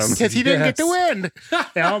it. the bottom. Yes. Because he didn't get the Yes. win.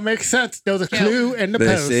 It all makes sense. There was a Yeah. clue in the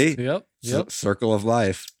There, post. see? Yep. Yep. Circle of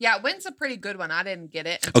life. Yeah, wind's a pretty good one. I didn't get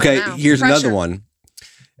it. Until Okay, now. here's Pressure. another one.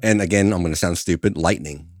 And again, I'm going to sound stupid.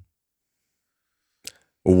 Lightning.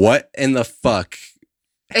 What in the fuck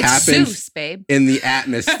It's happens Zeus, babe. in the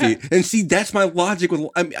atmosphere? And see, that's my logic with.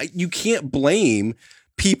 I mean, you can't blame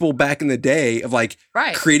people back in the day of like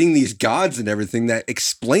Right. creating these gods and everything that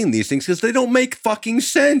explain these things because they don't make fucking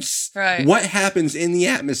sense. Right. What happens in the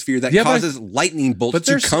atmosphere that Yeah, but- causes lightning bolts but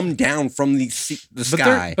to there's- come down from the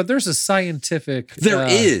sky? But there's a scientific. There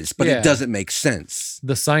is, but yeah. it doesn't make sense.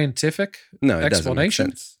 The scientific. No, it Explanation?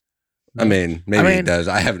 doesn't make sense. I mean, maybe I mean- it does.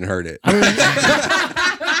 I haven't heard it.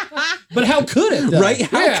 But how could it? Though? Right?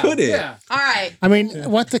 How could it? Yeah. All right. I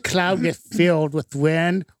mean, once the cloud gets filled with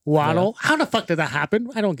wind, waddle, how the fuck did that happen?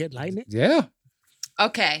 I don't get lightning. Yeah.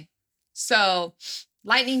 Okay. So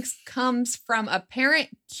lightning comes from a parent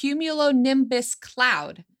cumulonimbus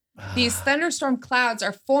cloud. These thunderstorm clouds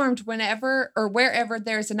are formed whenever or wherever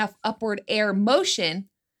there's enough upward air motion,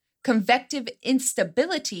 convective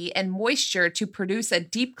instability, and moisture to produce a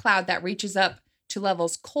deep cloud that reaches up to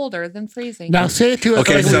levels colder than freezing. Now say it to us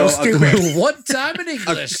Okay, like so we're stupid. One time in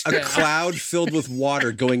English. A cloud filled with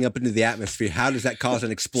water going up into the atmosphere. How does that cause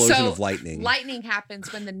an explosion So, of lightning? Lightning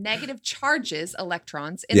happens when the negative charges,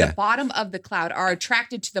 electrons, in Yeah. the bottom of the cloud are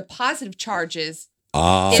attracted to the positive charges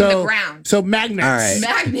Oh, in So- the ground. So magnets. All right.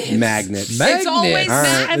 Magnets. Magnets. It's always All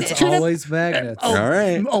right. magnets. It's always magnets. Oh, All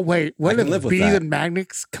right. Oh wait, what can if live with bees that. and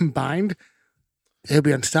magnets combined? It'll be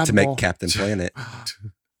To unstoppable. make Captain Planet.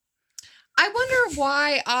 I wonder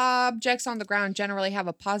why objects on the ground generally have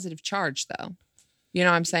a positive charge, though. You know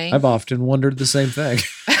what I'm saying? I've often wondered the same thing.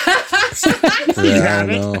 I don't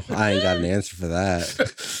know. I ain't got an answer for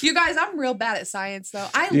that. You guys, I'm real bad at science, though.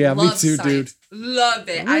 I Yeah, me love too, science. Love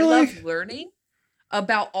it. I Really? love learning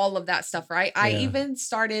about all of that stuff, right? I Yeah. even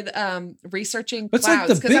started researching It's like clouds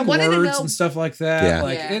the because I big wanted to words know. and stuff like that. Yeah.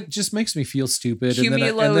 Like Yeah. it just makes me feel stupid, and then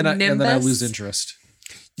I lose Cumulonimbus. interest.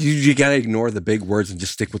 You got to ignore the big words and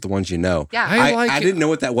just stick with the ones you know. Yeah. I like I it. didn't know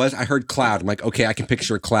what that was. I heard cloud. I'm like, okay, I can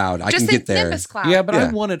picture a cloud. I Just can think get there. Nimbus cloud. Yeah, but I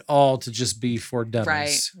Yeah. want it all to just be for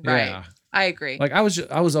dummies. Right. Yeah. I agree. Like I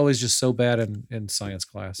was always just so bad in science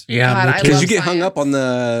class. Yeah, God, me I too. Because love you get hung science. up on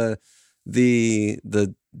the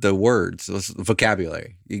words, the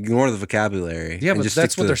vocabulary. You ignore the vocabulary. Yeah, and but just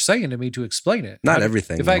that's stick what to- they're saying to me to explain it. Not How-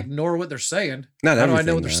 everything, If I though. ignore what they're saying, Not how do I everything.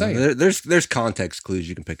 know what they're saying? There's context clues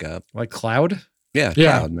you can pick up. like cloud. Yeah,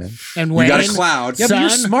 Yeah. cloud, man. And You when got a cloud Yeah, but you're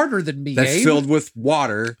Sun? smarter than me. that's Abe. filled with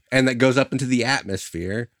water and that goes up into the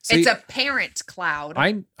atmosphere. See, it's a parent cloud.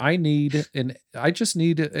 I need I just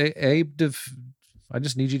need Abe to. I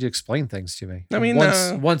just need you to explain things to me. I mean,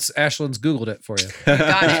 once Ashland's Googled it for you.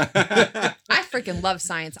 got I freaking love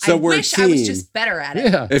science. So I we're a wish I was team. just better at it.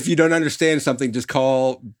 Yeah. If you don't understand something, just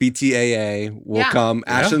call BTAA. We'll Yeah. come.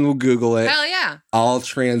 Yeah. Ashland will Google it. Hell yeah. I'll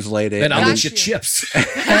translate it. Then I'll and get Got you you. chips.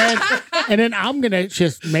 and then I'm gonna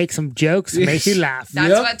just make some jokes to make you laugh That's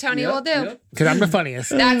Yep, what Tony yep, will do. yep. because I'm the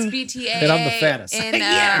funniest. That's BTA. And I'm the fattest. And,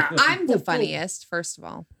 Yeah. I'm the funniest, first of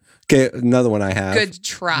all. Okay, another one I have. Good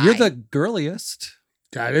try. You're the girliest.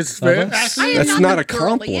 That is Love very us. actually, I am That's not not the a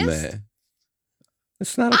compliment. girliest.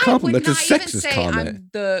 It's not a I would compliment. not It's a even sexist say comment. I'm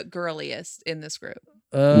the girliest in this group.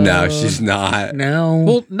 No, she's not. no.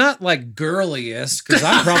 Well, not like girliest, because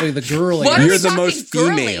I'm probably the girliest. What are You're we the talking most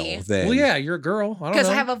girly? female then. Well, yeah, you're a girl. I don't know. Because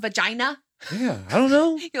I have a vagina. Yeah, I don't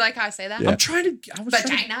know. You like how I say that? Yeah. I'm trying to. I was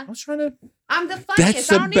Vagina. trying to. I'm the That's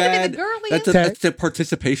funniest. a I don't bad. need to be the girliest. That's the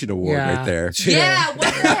participation award Yeah. right there. Yeah, what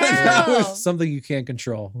the That hell? was something you can't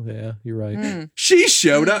control. Yeah, you're right. Mm. She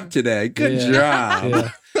showed up today. Good Yeah.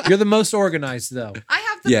 job. Yeah. You're the most organized, though. I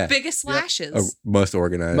have the Yeah. biggest lashes. Oh, most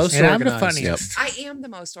organized. Most And I'm the organized. funniest. I am the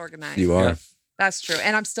most organized. you are. Yeah. That's true.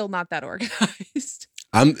 And I'm still not that organized.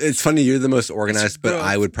 It's funny you're the most organized, but growth.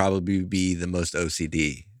 I would probably be the most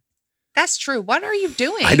OCD. That's true. What are you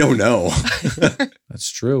doing? I don't know That's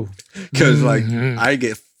true. because like Mhm. I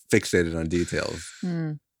get fixated on details.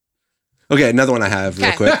 Hmm. Okay, another one I have real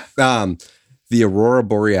Okay. quick. The Aurora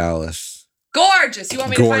Borealis, Gorgeous. You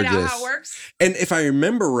want me to find out Gorgeous. how it works? and if I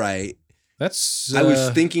remember right, That's. I was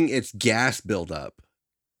thinking it's gas buildup,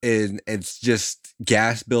 and it's just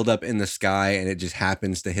gas buildup in the sky, and it just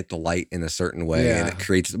happens to hit the light in a certain way, and Yeah. it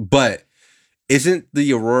creates. But isn't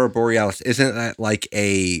the Aurora Borealis? Isn't that like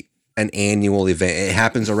an annual event? It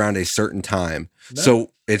happens around a certain time, No.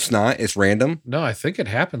 so it's not. It's random. No, I think it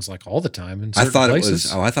happens like all the time in I certain thought places. it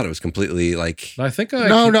was. Oh, I thought it was completely like I think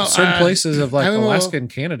No, certain places of like I will- Alaska and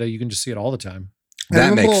Canada, you can just see it all the time.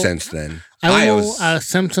 that makes remember- sense then. I I will. was-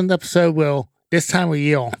 Simpsons episode will this time of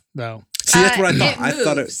year though. See, that's what I thought. It I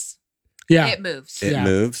thought it. moves. Yeah. It moves. It Yeah.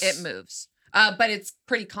 moves. It moves. But it's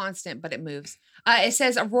pretty constant, but it moves. It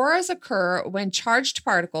says auroras occur when charged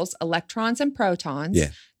particles, electrons and protons,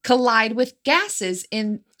 Yeah. collide with gases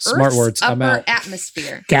in Smart Earth's words. I'm upper out.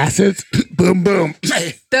 atmosphere. Gases. Boom boom.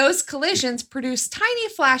 Those collisions produce tiny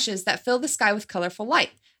flashes that fill the sky with colorful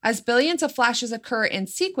light. As billions of flashes occur in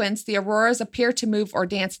sequence, the auroras appear to move or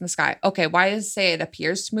dance in the sky. Okay, why does it say it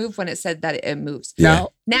appears to move when it said that it moves? Yeah.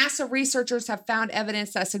 Now NASA researchers have found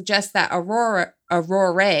evidence that suggests that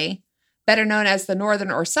aurorae, better known as the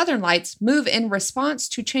northern or southern lights, move in response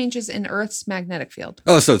to changes in Earth's magnetic field.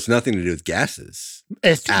 Oh, so it's nothing to do with gases.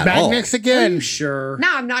 it's At magnets Are you again. sure?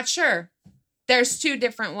 Now, I'm not sure. There's two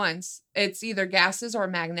different ones. It's either gases or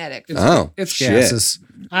magnetic. Oh, It's shit. gases.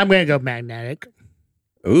 I'm gonna go magnetic.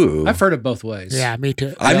 Ooh. I've heard it both ways. Yeah, me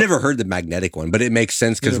too. I've never heard the magnetic one, but it makes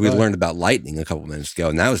sense because Neither we have I. learned about lightning a couple minutes ago,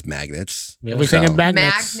 and that was magnets. Yeah. Everything So- in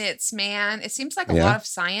magnets. Magnets, man. It seems like a Yeah. lot of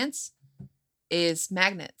science is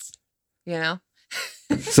magnets, you know?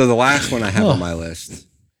 So the last one I have Huh. on my list,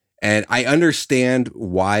 and I understand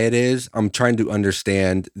why it is. I'm trying to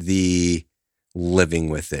understand the living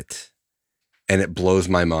with it, and it blows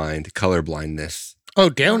my mind. Color blindness.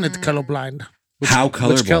 Oh, Darren is colorblind. How colorblind?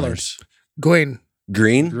 Which colors? Green.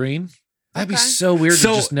 Green. Green. That'd be Okay. so weird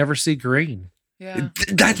So- to just never see green. Yeah.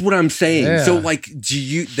 That's what I'm saying. Yeah. So like,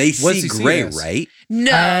 they What's see he see gray, as? right? No,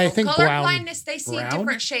 I think color brown. blindness, they see Brown?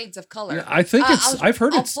 different shades of color. Yeah, I think it's. I've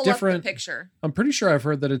heard I'll it's pull up the different. picture. I'm pretty sure I've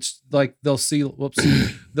heard that it's like they'll see. Whoops.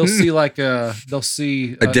 They'll see like they'll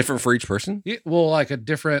see A different for each person. Yeah, well, like a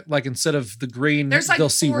different, like instead of the green, There's like they'll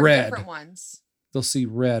see 4 red. different ones. They'll see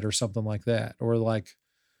red or something like that, or like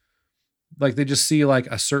they just see like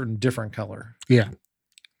a certain different color. Yeah.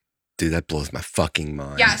 Dude, that blows my fucking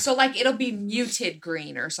mind. Yeah, so like it'll be muted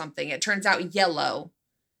green or something. It turns out yellow,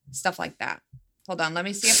 stuff like that. Hold on, let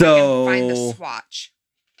me see if I can find the So- swatch.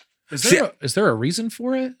 Is there a reason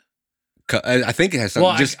for it? I think it has something.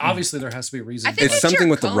 Well, just obviously there has to be a reason. I think it's it's something your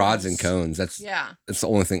with the rods and cones. cones. That's Yeah. the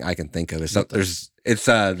only thing I can think of. It's What the-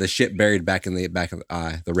 the shit buried back in the back of the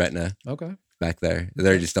eye, the retina Okay. back there.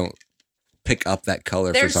 They just don't pick up that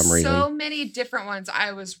color There's for some reason. so many different ones.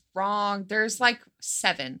 I was wrong. There's like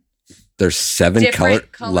 7 There's 7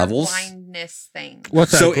 different color levels. blindness things.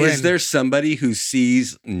 What's that? So green? is there somebody who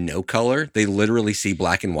sees no color? They literally see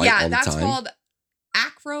black and white Yeah, all the that's time. called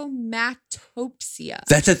achromatopsia.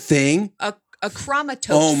 That's a thing? a chromatopsia.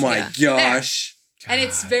 Oh my There. gosh. And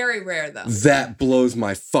it's very rare though. That blows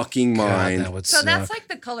my fucking God, mind. that would So suck. that's like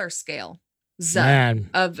the color scale Man.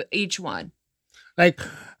 of each one. Like,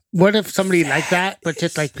 what if somebody like that, but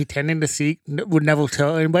just like pretending to see, would never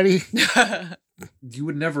tell anybody? You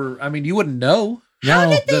would never. I mean, you wouldn't know How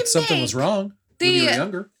No. did they that something was make wrong when you were the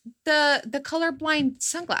younger. the colorblind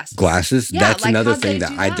sunglasses? Glasses? Yeah, That's like, another how'd they thing that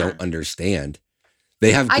do I that? don't understand.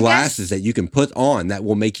 They have I glasses guess- that you can put on that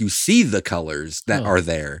will make you see the colors that Oh. are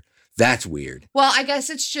there. That's weird. Well, I guess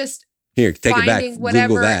it's just Here, take it back. Finding whatever-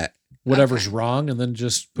 Google that. Whatever's Okay. wrong, and then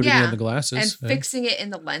just putting it Yeah, in the glasses. and yeah. fixing it in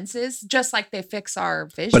the lenses, just like they fix our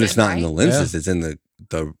vision. But it's not in the right? lenses, it's in the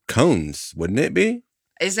cones, wouldn't it be?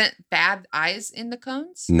 Isn't bad eyes in the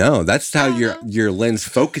cones? No, that's how I don't your know. your lens I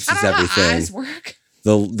focuses don't know how everything. eyes work.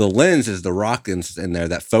 The lens is the rock in there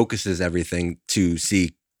that focuses everything to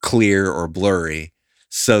see clear or blurry.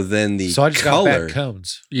 So then the So I just color. got bad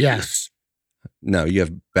cones. Yes. No, you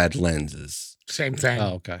have bad lenses. Same thing.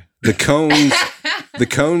 Oh, okay. The cones, The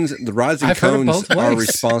cones, the rods and I've heard it cones both are ways.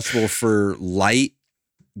 responsible for light,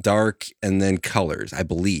 dark, and then colors, I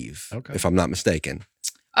believe, Okay. if I'm not mistaken.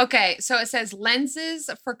 Okay, so it says lenses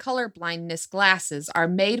for color blindness glasses are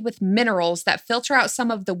made with minerals that filter out some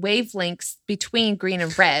of the wavelengths between green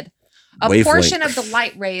and red. A portion of the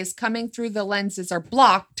light rays coming through the lenses are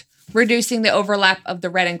blocked, reducing the overlap of the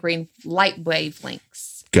red and green light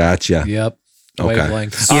wavelengths. Gotcha. Yep. Okay.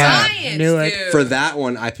 Wavelengths. Yeah, Science, knew it. dude. For that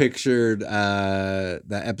one, I pictured that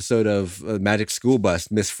episode of Magic School Bus,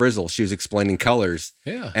 Miss Frizzle. She was explaining colors,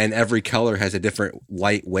 Yeah. and every color has a different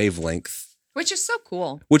light wavelength, Which is so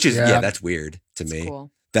cool. which is, yeah, Yeah. that's weird to It's me.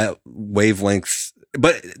 cool. That wavelengths,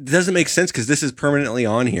 but it doesn't make sense because this is permanently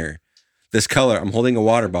on here. This color, I'm holding a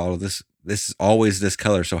water bottle. This is always this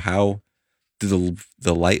color. So how do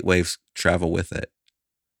the light waves travel with it?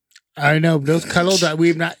 I know those colors that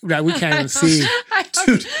we can't even see. I don't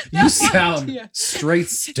Dude, know you sound idea. straight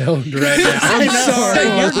stoned right now. I know. sorry.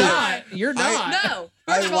 You're not. You're I- not. No.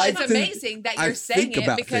 I First of all, like it's to- amazing that I you're saying think it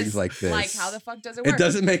about because, things like this. how the fuck does it work? It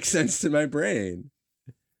doesn't make sense to my brain.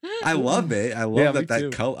 I love it. I love Yeah, me that too.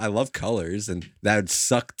 color. I love colors, and that would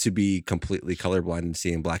suck to be completely colorblind and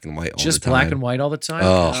seeing black and white all Just the time. black and white all the time?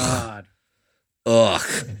 Ugh. God.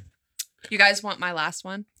 Ugh. You guys want my last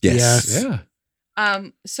one? Yes. Yes. Yeah.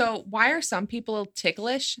 So why are some people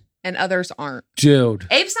ticklish and others aren't? Dude.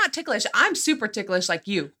 Abe's not ticklish. I'm super ticklish like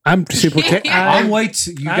you. I'm super. I'll wait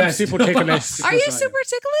till you I'm guys. super know ticklish. how Are you ticklish I am. super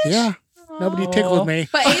ticklish? Yeah, nobody tickled me.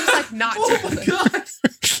 But Abe's like not Oh my ticklish. God.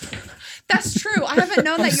 That's true. I haven't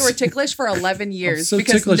known that you were ticklish for 11 I'm years so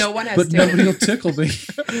because ticklish, no one has but tickled nobody will me. tickle me.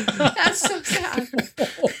 That's so sad.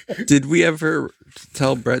 Did we ever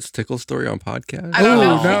tell Brett's tickle story on podcast? I don't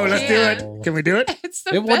Oh know. no, let's do Yeah. it. Can we do it? It's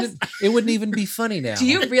the It best. wouldn't even be funny now. Do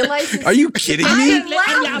you realize this? Are you kidding I me? am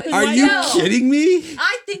laughing. Are you No. kidding me?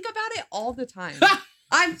 I think about it all the time.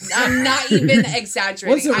 I'm not even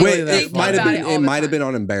exaggerating. Was it I really Wait, that think it might have about been. all It the might have time. been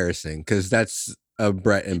on embarrassing because that's a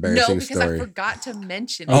Brett No, embarrassing because story. I forgot to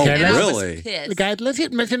mention it. Oh, and I was really? pissed. Guys, let's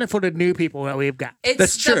get mention it for the new people that we've got. It's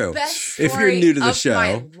That's the true. best If you're story new to the of show-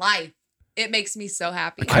 my life. It makes me so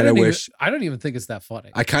happy. I kinda wish- I don't even think it's that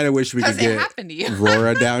funny. I kind of wish we could Because it get happened to you.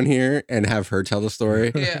 Rora down here and have her tell the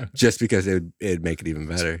story, Yeah. just because it'd make it even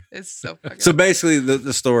better. It's so fucking So basically,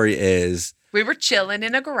 the story is we were chilling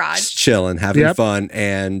in a garage. just chilling, having Yep. fun,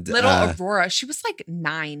 and Little Aurora, she was like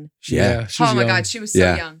 9. yeah, she's Oh my young. god, she was so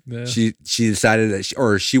Yeah. young. Yeah. she decided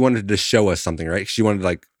that she wanted to show us something, right? She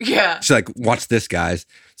wanted Yeah. she's like, watch this, guys.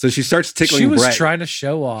 So she starts tickling She was Brett. trying to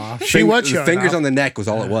show off. She was the showing fingers off. on the neck was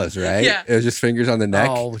all it was, right? Yeah. It was just fingers on the neck.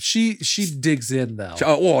 Oh, she digs in though.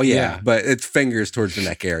 Oh, well, yeah, Yeah. but it's fingers towards the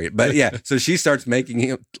neck area. But yeah, so she starts making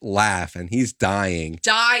him laugh, and he's dying.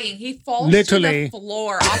 Dying. He falls Literally. to the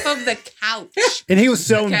floor off of the couch. And he was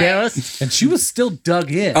so Okay. embarrassed. And she was still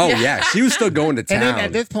dug in. Oh yeah, she was still going to And then town.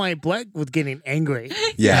 at this point, Brett was getting angry.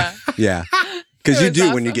 Yeah, yeah. Because It you was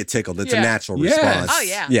do when you awesome. get tickled. It's a Yeah. natural Yes. response. Oh,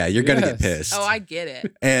 yeah. Yeah, you're gonna Yes. get pissed. Oh, I get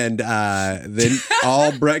it. And then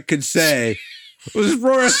all Brett could say was,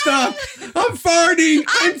 "Rora, stop! I'm farting!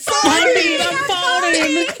 I'm farting!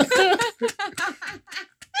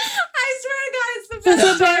 I swear to God, it's the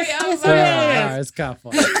best story It's ever. Ah, it's kind of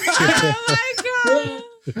fun. Oh my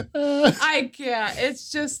God. I can't.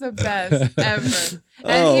 It's just the best ever.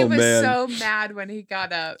 And he Oh, was man. so mad when he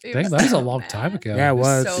got up. He Dang, that was a so long mad. time ago. Yeah, it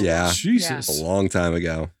was. So Yeah. long. Jesus. A long time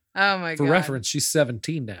ago. Oh my For God. reference, she's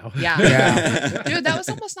 17 now. Yeah. Yeah. Dude, that was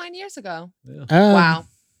almost 9 years ago. Um, Wow.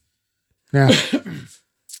 Yeah.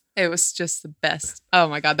 It was just the best. Oh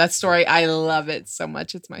my God. That story, I love it so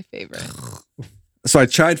much. It's my favorite. So I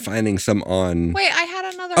tried finding some on. Wait, I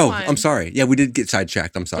had another Oh, one. I'm sorry. Yeah, we did get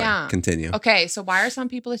sidetracked. I'm sorry. Yeah. Continue. Okay, so why are some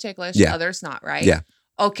people ticklish, Yeah. others not, right? Yeah.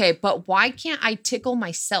 Okay, but why can't I tickle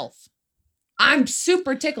myself? I'm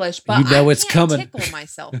super ticklish, but You know I it's can't coming. tickle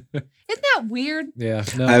myself. Isn't that weird? Yeah.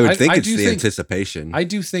 No, I would think I it's do the think, anticipation. I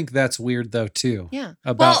do think that's weird though too. Yeah.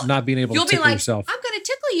 About Well, not being able to You'll be tickle like, yourself. I'm gonna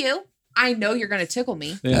tickle you. I know you're gonna tickle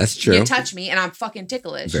me. Yeah. That's true. You touch me, and I'm fucking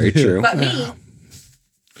ticklish. Very true. But me,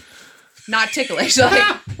 not ticklish. Like,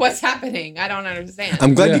 what's happening? I don't understand.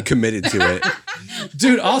 I'm glad Yeah. you committed to it.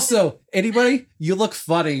 Dude, also, anybody, you look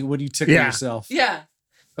funny when you tickle Yeah. yourself. yeah.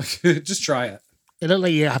 Just try it. It looked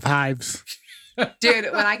like you have hives. Dude,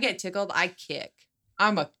 when I get tickled, I kick.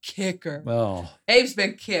 I'm a kicker. Oh. Abe's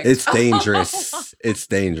been kicked. It's dangerous. It's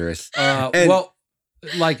dangerous. And- Well,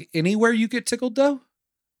 like anywhere you get tickled though,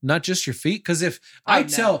 not just your feet. Because if Oh,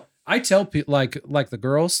 no. I tell people like the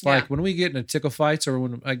girls, Yeah. like when we get into tickle fights or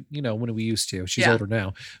when when we used to, she's Yeah. older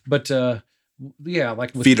now, but yeah,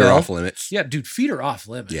 like with Feet are Bill. off limits. Yeah, dude, feet are off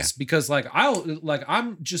limits. Yeah. Because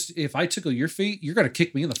I'm just, if I tickle your feet, you're gonna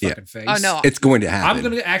kick me in the Yeah. fucking face. Oh no. It's going to happen. I'm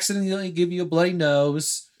gonna accidentally give you a bloody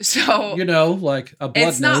nose. So You know, like a blood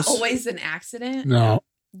it's not nose. always an accident. No.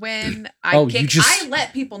 When I Oh, you kick, just- I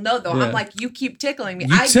let people know though. Yeah. I'm like, you keep tickling me.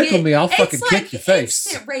 You I tickle me, I'll fucking it's kick like your face.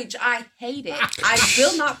 Instant rage. I hate it. I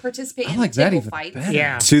will not participate I in like that tickle even fights. better.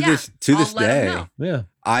 Yeah. to Yeah, this I'll this let 'em day, know. Yeah.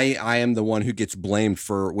 I am the one who gets blamed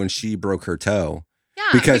for when she broke her toe. Yeah,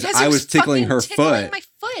 Because he I was tickling fucking her foot, my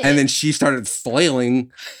foot. And then she started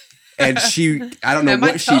flailing, and I don't know And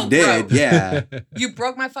my what she toe did. broke. Yeah, you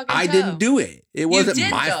broke my fucking I toe. didn't do it. It wasn't did,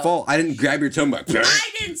 my though. fault. I didn't grab your toe. And go, I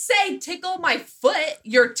didn't say tickle my foot.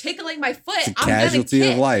 You're tickling my foot. it's a I'm casualty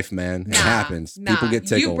gonna of kick. life, man. It happens. People get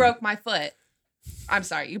tickled. You broke my foot. I'm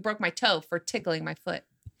sorry. You broke my toe for tickling my foot.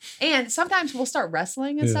 And sometimes we'll start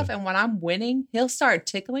wrestling and Yeah. stuff. And when I'm winning, he'll start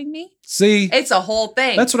tickling me. See, It's a whole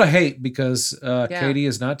thing. that's what I hate because Yeah. Katie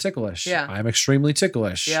is not ticklish. Yeah. I'm extremely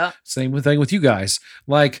ticklish. Yeah. Same thing with you guys.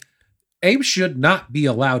 Like, Abe should not be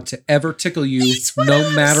allowed to ever tickle you That's what no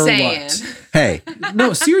I'm matter saying. Hey, what.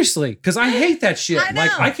 No, seriously, because I hate that shit. I know.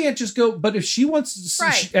 Like, I can't just go, but if she wants to,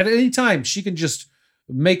 Right. at any time, she can just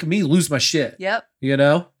make me lose my shit. Yep. You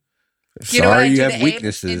know? You know what I sorry you do have to Abe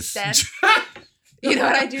weaknesses. instead? You know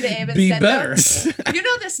what I do to Abe Be instead? better. though? You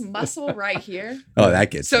know this muscle right here? Oh,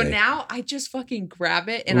 that gets So me. now I just fucking grab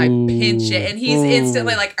it and I Ooh. pinch it, and he's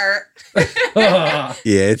instantly like, Yeah,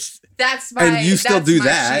 it's That's my. And you still that's do my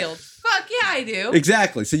that. Shield. Fuck yeah, I do.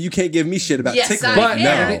 exactly. So you can't give me shit about Yes, tickling. I but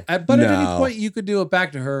can. but at any No. point, you could do it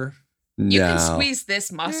back to her. You no. can squeeze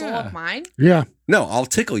this muscle Yeah. of mine. Yeah. No, I'll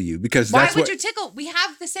tickle you because Why that's would what. you tickle? We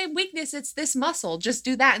have the same weakness. It's this muscle. Just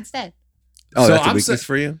do that instead. Oh, So that's a I'm weakness sa-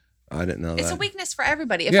 for you. I didn't know It's that. a weakness for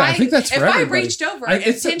everybody. If Yeah, I think that's for if everybody. I reached over I- and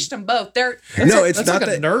it's a- pinched them both, they're No, it's That's not like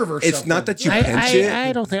a that. nerve or It's something. not that you I, pinch it.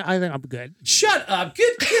 I don't think. I think I'm good. Shut up.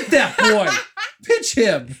 Get that boy. Pinch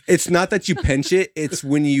him. It's not that you pinch it. It's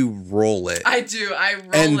when you roll it. I do. I roll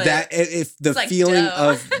And it. that if the It's like feeling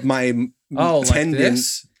dough. of my Oh, like tendon.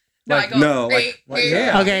 this? no, like- I go. no,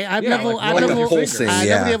 yeah. Okay, I've Yeah, never, like I've rolling never, your pulsing, I've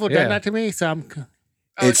yeah. never ever Yeah. done that to me. So I'm.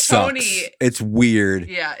 Oh, it sucks. Tony. It's weird.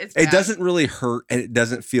 Yeah, it's. It bad. doesn't really hurt and it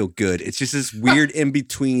doesn't feel good. It's just this weird in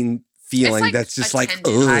between feeling like that's just a like,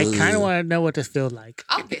 tendon. I ugh. kind of want to know what this feels like.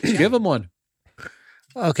 I'll get you Give him one.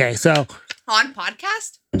 Okay, so on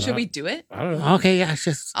podcast. Should we do it? I don't know. okay, yeah, it's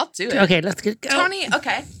just I'll do it. okay. Let's get going. Tony.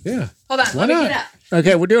 Okay. Yeah. Hold on. Why Let me not? get up.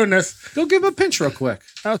 Okay, we're doing this. Go give him a pinch real quick.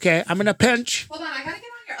 Okay, I'm in a pinch. Hold on. I gotta get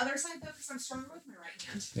on your other side though, because I'm stronger with my right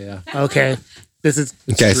hand. Yeah. Okay, this is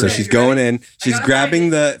Okay, so true. she's You going ready? in. She's gotta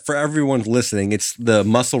grabbing for everyone listening, it's the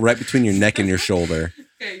muscle right between your neck and your shoulder.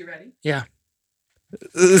 Okay, you ready? yeah.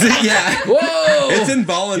 Yeah. Whoa. It's He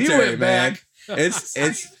involuntary, went man. back. It's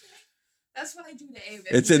That's what I do to Abe.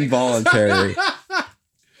 it's involuntary.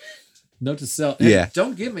 Note to self. Hey, Yeah.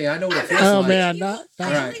 don't get me. I know what it feels Oh like. man, You- not I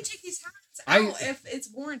that, Right. only take these hands I- out if it's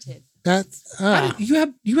warranted. that's How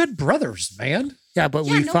did- you had brothers, man. yeah, but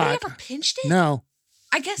Yeah, we nobody fought. ever pinched it. No,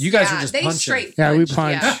 I guess You guys yeah, were just they punching. straight. Yeah, we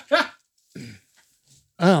punched, punched.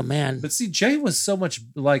 oh man, But see, Jay was so much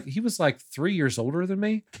like he was like 3 years older than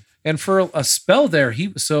me, and for a spell there, he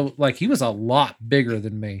was a lot bigger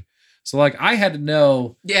than me. So like I had to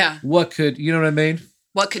know Yeah. what could you know what I mean?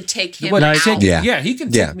 What could take him What out? take- Yeah. yeah, he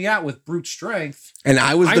can Yeah. take me out with brute strength. And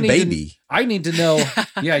I was I the need to- baby. I need to know.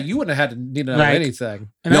 Yeah, you wouldn't have had to need to know Like- anything.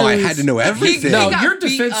 And No, I was- had to know everything. No, got your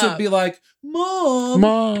beat defense would up. be like, Mom.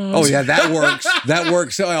 Mom. Oh yeah, that works. That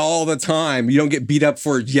works all the time. You don't get beat up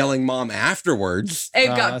for yelling mom afterwards. Abe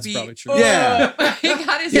Ah, got that's beat. probably true. Yeah. he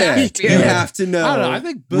got his Yeah, ass you beat. have to know. I don't know. I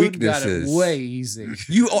think Boone got it weaknesses. way easy.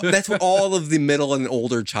 That's what all of the middle and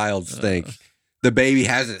older childs think. The baby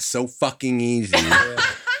has it so fucking easy.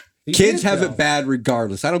 He Kids did, have though. it bad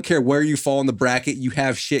regardless. I don't care where you fall in the bracket, you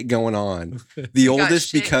have shit going on. The got oldest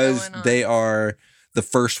shit because going on. they are the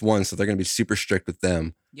first one, so they're gonna be super strict with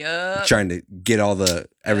them. Yup. Trying to get all the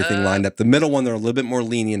everything Yeah. lined up. The middle one they're a little bit more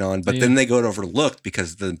lenient on, but Yeah. then they go overlooked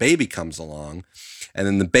because the baby comes along. And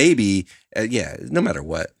then the baby, no matter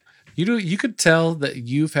what. You could tell that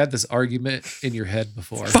you've had this argument in your head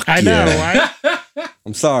before. Fuck I know, yeah. right?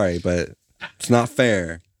 I'm sorry, but it's not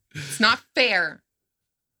fair. It's not fair.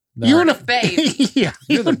 No. You're the the babe. yeah,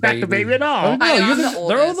 You're the not the baby at Oh, all. no, I know, you're I'm the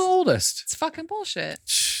they're all oldest. the oldest. It's fucking bullshit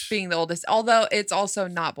being the oldest. Although it's also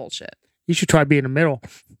not bullshit. You should try being in the middle.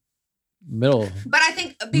 Middle. But I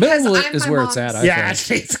think because Middle I'm is my where it's mom's- at. Yeah,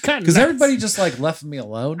 think. it's kind of Because everybody just like left me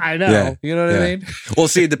alone. I know. Yeah. You know what Yeah. I mean? Well,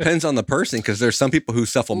 see, it depends on the person because there's some people who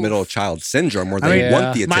suffer middle child syndrome where they mean,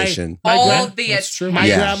 want the yeah. My- attention. My All grand- the That's true. My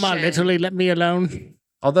Yeah. grandma literally let me alone.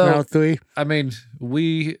 Although When I was 3. I mean,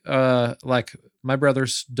 we like my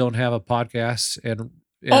brothers don't have a podcast, and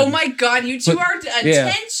Oh my God, you two but- are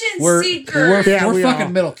attention we're seekers. Yeah, we're we fucking are.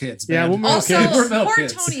 middle kids, man. Yeah, we're middle Also, kids. We're middle poor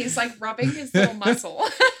kids. Tony is like rubbing his little muscle.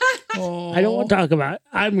 Oh. I don't want to talk about it.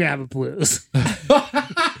 I'm gonna have a blues.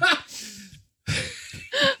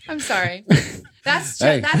 I'm sorry. That's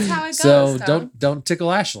Hey, that's how it goes. So though. don't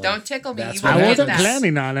tickle Ashley. Don't tickle me. That's You what won't I get wasn't that.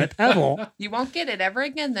 planning on it ever. You won't get it ever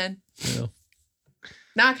again. Then Yeah.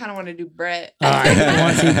 now I kind of want to do Brett. I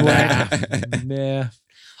want to see Brett. Nah,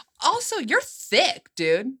 Also, you're thick,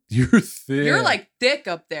 dude. you're thick. You're like thick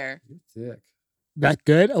up there. You're thick. That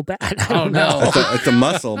good or bad? I Oh, don't know. no. It's a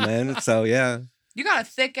muscle, man. So yeah, You got a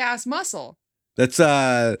thick ass muscle. that's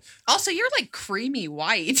Also, you're like creamy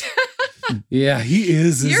white. Yeah, he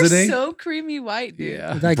is, You're isn't he? so creamy white, dude.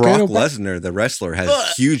 Yeah. Is that Brock good or bad? Lesnar, the wrestler, has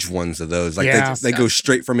Ugh. huge ones of those. Like Yeah. they go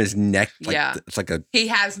straight from his neck. Like Yeah. it's like a He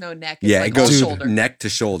has no neck. It's yeah, like it goes all shoulder. neck to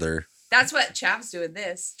shoulder. That's what Chav's doing.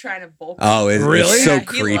 This trying to bulk. Oh, Really? it's so Yeah, he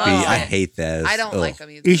creepy. loves I it. hate that. I don't Ugh. like them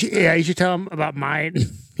either. You should tell him about mine.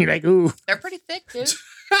 You're like, ooh. They're pretty thick, dude.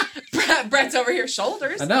 Brett's over here,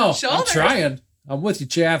 shoulders. I know. Shoulders. I'm trying. I'm with you,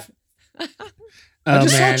 Chav. I Oh,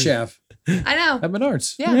 just man. saw Chav I know. at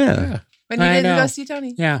Menards. Yeah. Yeah. When you I didn't know. go see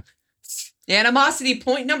Tony. Yeah. Animosity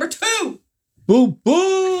point number 2. Boom,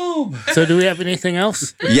 boom. So do we have anything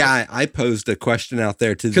else? Yeah, I posed a question out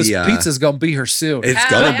there to Because the pizza's gonna be here soon. It's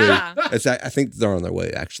Hell gonna yeah. be. I think they're on their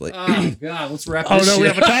way actually. Oh God, let's wrap Oh this no, we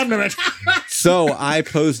shit. have a time limit. So I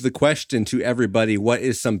posed the question to everybody: what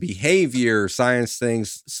is some behavior, science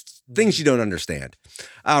things you don't understand?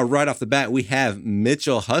 Right off the bat, we have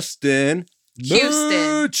Mitchell Huston.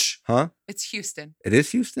 Houston. Mitch. Huh? It's Houston. It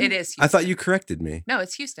is Houston. It is I thought Houston. you corrected me. No,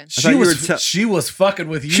 it's Houston. I thought you were te- She was fucking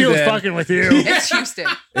with you. She was then. fucking with you. It's Houston.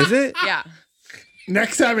 Is it? Yeah.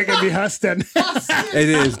 Next time it can be Huston. It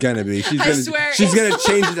is gonna be. I swear. She's gonna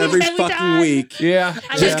change it every Every fucking time. week. Yeah.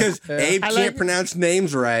 Just because yeah. Abe I can't like- pronounce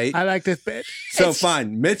names right. I like this bit. So It's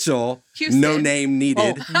fine. Mitchell, Houston. no name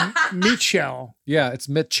needed. Mitchell. Yeah, it's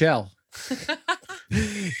Mitchell.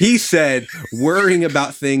 He said, worrying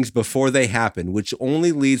about things before they happen, which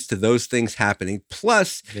only leads to those things happening.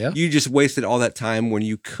 Plus, Yeah. you just wasted all that time when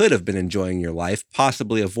you could have been enjoying your life,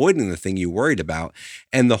 possibly avoiding the thing you worried about.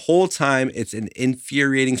 And the whole time, it's an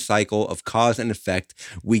infuriating cycle of cause and effect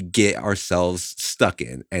we get ourselves stuck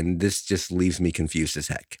in. And this just leaves me confused as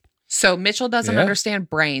heck. So Mitchell doesn't Yeah. understand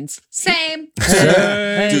brains. Same.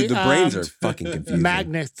 Dude, the brains are fucking confusing.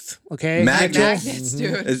 Magnets. Okay. Magnets. Mitchell? Magnets,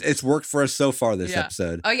 dude. It's worked for us so far this Yeah.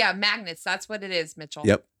 episode. Oh yeah, magnets. That's what it is, Mitchell.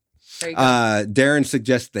 Yep. There you go. Darren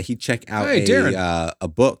suggested that he check out Hey, Darren. a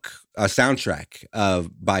book, a soundtrack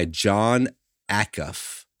by John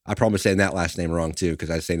Acuff. I probably saying that last name wrong too because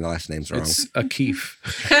I was saying the last names wrong. It's a Keef.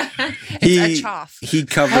 It's a choff. He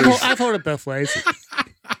covers. I've heard it both ways.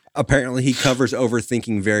 Apparently, he covers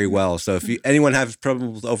overthinking very well. So if anyone has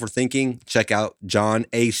problems with overthinking, check out John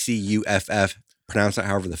Acuff. Pronounce it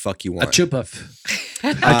however the fuck you A want. chupuff.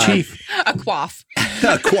 A chief. A quaff.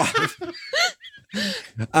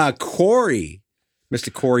 Corey,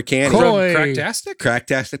 Mr. Corey Candy, Corey. From Cracktastic?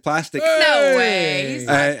 Cracktastic Plastic. No way. He's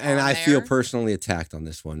not And on I feel there. personally attacked on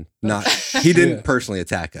this one. Not he didn't Yeah. personally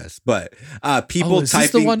attack us, but people Oh, is this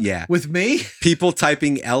typing the one yeah, with me? people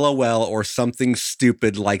typing LOL or something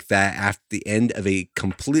stupid like that after the end of a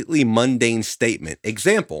completely mundane statement.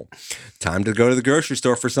 Example: time to go to the grocery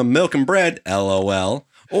store for some milk and bread. LOL.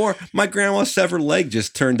 Or my grandma's severed leg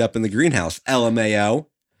just turned up in the greenhouse. LMAO.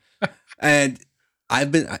 And I've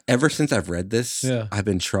been ever since I've read this, Yeah. I've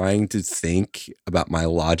been trying to think about my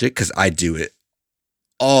logic because I do it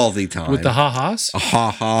all the time. With the ha-has?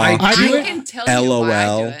 ha ha. I I do it. can tell you why I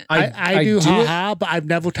do LOL. it. I do it. haha, but I've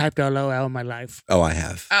never typed LOL in my life. Oh, I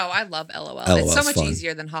have. Oh, I love LOL. It's LOL's so much fun.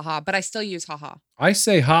 easier than haha, but I still use haha. I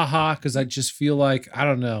say ha-ha because I just feel like, I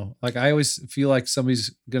don't know. Like, I always feel like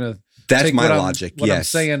somebody's going to That's take my what logic. what I'm Yes.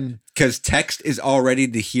 saying. Because text is already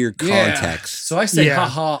to hear Yeah. context. So I say Yeah.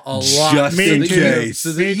 ha-ha a lot. Just so in that case. You,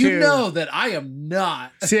 so that Me you too. know that I am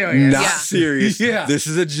not. Serious. Not Yeah. serious. Yeah. This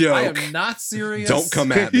is a I joke. am not serious. Don't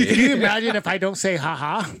come at Can you me. imagine if I don't say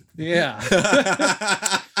haha? Yeah.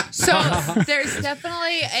 So there's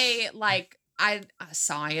definitely a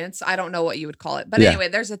science. I don't know what you would call it. But Yeah. anyway,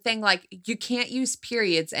 there's a thing like you can't use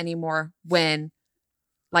periods anymore when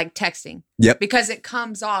like texting. Yep. Because it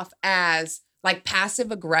comes off as like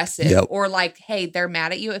passive aggressive Yep. or like, hey, they're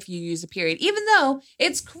mad at you if you use a period. Even though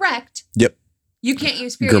it's correct. Yep. You can't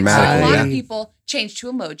use periods. So a Grammatically, lot of yeah. people change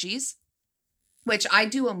to emojis, which I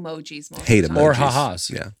do emojis most Hate of the time. Or emojis. ha-has.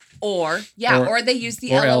 Yeah. Or they use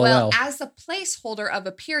the or LOL, LOL. as a placeholder of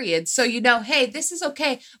a period. So you know, hey, this is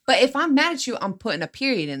okay. But if I'm mad at you, I'm putting a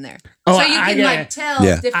period in there. Oh, so you I can get like it. tell,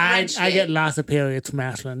 Yeah. differentiate. I get lots of periods from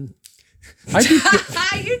Ashlyn. I do.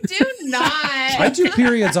 You do not. I do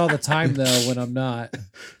periods all the time though when I'm not.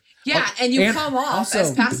 Yeah, and you And come off also-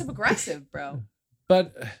 as passive aggressive, bro.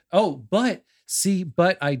 But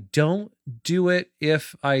I don't do it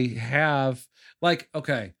if I have like,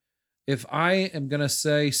 okay, if I am gonna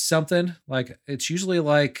say something, like it's usually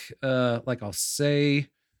like I'll say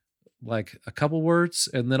like a couple words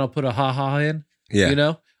and then I'll put a ha in. Yeah. You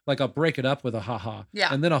know? Like I'll break it up with a ha.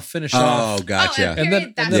 Yeah. And then I'll finish off. Oh, gotcha. Oh, And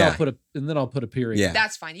then Period, that's I'll put a period. Yeah.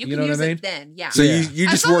 That's fine. You You can know what use I mean? it then. Yeah. So Yeah. you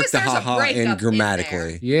As just long work as the there's a ha breakup in in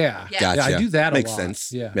grammatically. Yeah. Yeah. Gotcha. Yeah, I do that Makes a lot.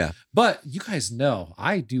 sense. Yeah. Yeah. But you guys know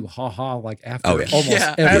I do ha like after Oh, yeah. almost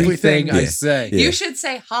Yeah. everything I Yeah. say. Yeah. You should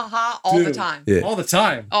say ha ha all the Dude. time. Yeah. All the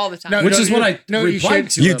time. All the time. No, Which is you- what I no, you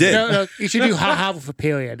replied should- to You him. did. No, you should do ha with a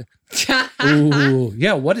period. Ooh,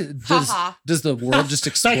 yeah. What is, Ha-ha. does the world just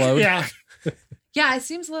Like, explode? yeah. Yeah, it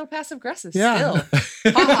seems a little passive aggressive Yeah.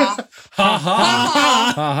 still. Ha ha. Ha ha Ha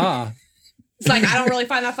ha. ha ha. It's like I don't really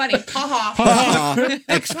find that funny. Ha ha.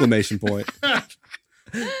 Exclamation point.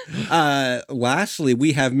 Lastly,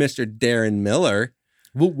 we have Mr. Darren Miller.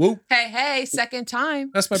 Woo woo. Hey, second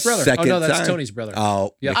time. That's my brother. Second oh no, that's time. Tony's brother.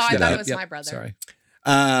 Oh, Yep. Oh, I mixed it thought up. it was my brother.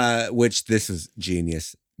 Sorry. Which this is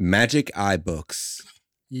genius. Magic Eye Books.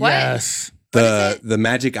 What? Yes. What is it? The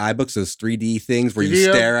Magic Eye Books, those 3D things where you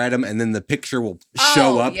 3D? stare at them and then the picture will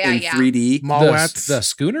show up yeah, in yeah. 3D. Mallrats. The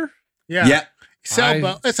schooner. yeah. Yep.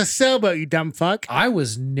 Sailboat. It's a sailboat, you dumb fuck. I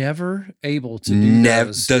was never able to do Never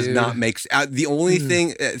those, does dude. not make the only Hmm.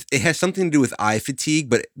 thing it has something to do with eye fatigue,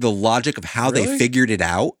 but the logic of how they Really? figured it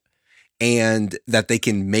out and that they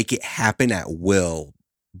can make it happen at will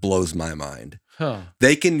blows my mind. Huh.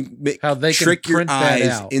 They can How they can trick your print that eyes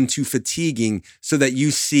out. into fatiguing so that you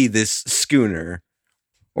see this schooner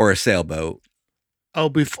or a sailboat. Oh,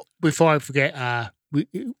 before I forget,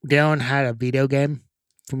 Darren had a video game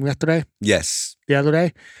from yesterday, Yes. the other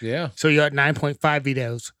day. Yeah. So you got 9.5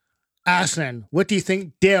 videos. Aslan, what do you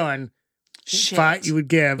think Darren Shit. thought you would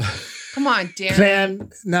give Come on, Darren. Plan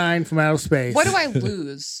 9 from outer space? What do I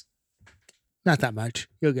lose? Not that much.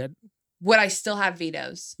 You're good. Would I still have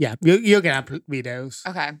vetoes? Yeah, you're gonna have videos.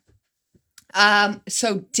 Okay.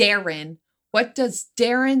 So Darren, what does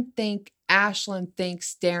Darren think Ashlyn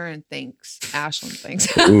thinks Darren thinks Ashlyn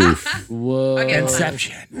thinks? Oof. Whoa. Okay, hold on.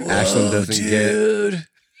 Inception. Ashlyn doesn't dude.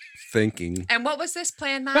 thinking. And what was this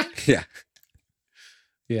plan 9? Yeah.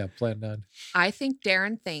 Yeah. Plan 9. I think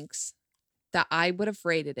Darren thinks that I would have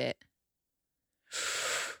rated it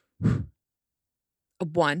a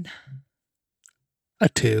 1. A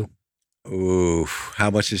 2. Oof.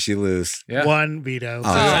 How much did she lose? Yeah. 1 veto. Oh,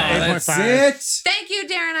 So that's 8.5. it. Thank you,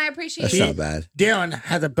 Darren. I appreciate That's it. not bad. Darren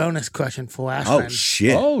has a bonus question for Oh, Ashlyn.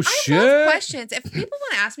 shit. Oh I love shit. questions. If people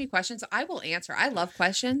want to ask me questions, I will answer. I love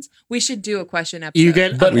questions. We should do a question episode. You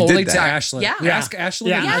get But We did only to that. Ashlyn. Yeah. Ask Ashlyn.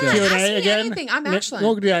 Yeah. Yeah, to ask do Q&A it. me again. anything. I'm No- Ashlyn.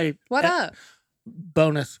 no, the What up?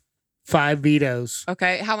 bonus 5 vetoes.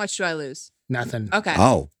 Okay, how much do I lose? Nothing. Okay.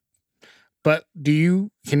 Oh. But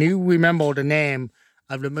can you remember the name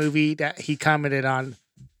of the movie that he commented on?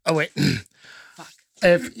 Oh wait. Fuck.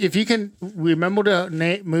 If you can remember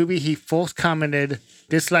the movie he first commented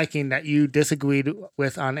disliking that you disagreed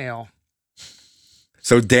with on air.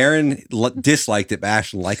 So Darren disliked it, but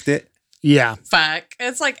Ashlyn liked it. Yeah. Fuck.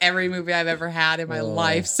 It's like every movie I've ever had in my Oh.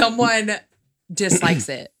 life. Someone dislikes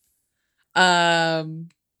it.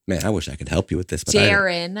 Man, I wish I could help you with this, but I don't.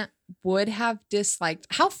 Darren would have disliked.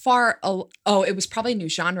 How far? Oh, it was probably new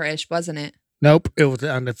genre-ish, wasn't it? Nope. It was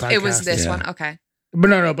on the podcast. It was this Yeah. one. Okay. But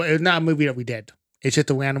no, but it's not a movie that we did. It's just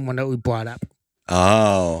a random one that we brought up.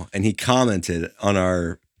 Oh, and he commented on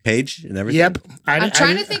our page and everything. Yep. I'm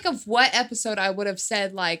trying to think of what episode I would have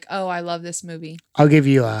said like, "Oh, I love this movie." I'll give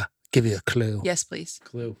you a clue. Yes, please.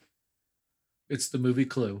 Clue. It's the movie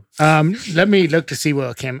Clue. Let me look to see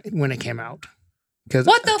when it came out. Because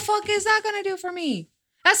What the fuck is that going to do for me?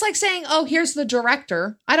 That's like saying, "Oh, here's the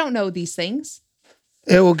director." I don't know these things.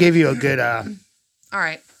 it will give you a good. All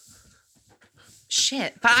right.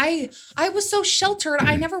 Shit. But I was so sheltered.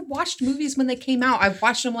 I never watched movies when they came out. I've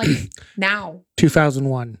watched them like now.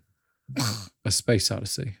 2001. A Space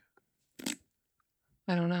Odyssey.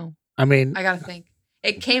 I don't know. I mean, I got to think.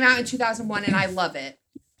 It came out in 2001 and I love it.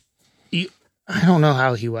 I don't know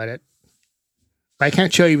how he read it. But I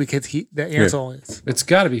can't show you because the answer is. It's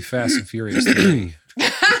got to be Fast and Furious 3.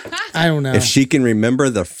 I don't know. If she can remember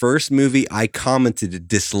the first movie I commented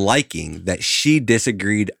disliking that she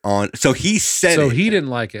disagreed on. So he said He didn't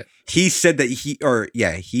like it. he said that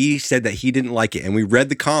he said that he didn't like it. And we read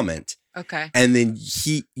the comment Okay. And then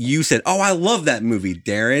you said, "Oh, I love that movie,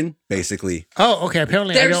 Darren." Basically, Oh, okay.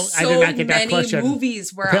 Apparently, I There's did so not get that many question.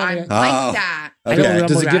 movies where Apparently- I'm like Oh. that. I don't remember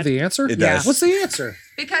Does it that. give the answer? It Yeah. does. What's the answer?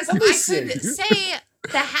 Because I Let me see. could say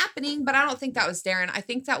The Happening, but I don't think that was Darren. I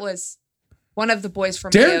think that was one of the boys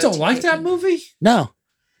from Darren AOT. don't like that movie? No,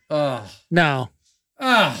 Oh. no.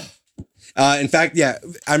 Oh. in fact, yeah,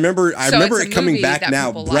 I remember So it it's a coming movie back that now.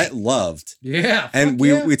 people Brett like. loved, Yeah. and fuck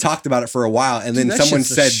we yeah. we talked about it for a while, and Dude, then that someone shit's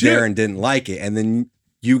the said shit. Darren didn't like it, and then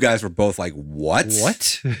you guys were both like, "What?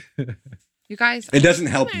 What? You guys, It doesn't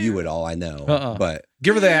help you at all, I know, Uh-uh. but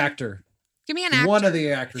Give her the actor. give me an actor. One of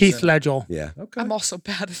the actors. Heath in it. Ledger. yeah, Okay. I'm also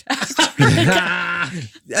bad at acting.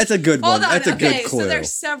 that's a good Hold one. on. That's a Okay, good clue. so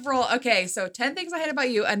there's several. Okay, so 10 Things I Hate About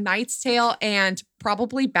You, A Knight's Tale, and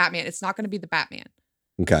probably Batman. It's not going to be the Batman.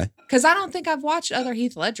 Okay, Because I don't think I've watched other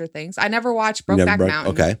Heath Ledger things. I never watched You never Brokeback broke-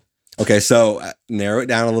 Mountain. Okay. So narrow it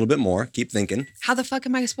down a little bit more. Keep thinking. How the fuck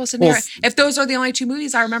am I supposed to Well, narrow it? If those are the only two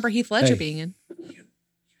movies I remember Heath Ledger Hey. being in.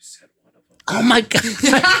 Oh my god.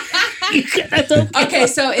 That's okay. Okay,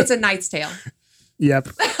 so it's A Knight's Tale. Yep.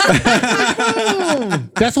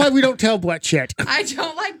 That's why we don't tell Brett shit. I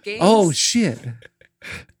don't like games. Oh shit.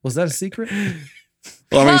 Was that a secret?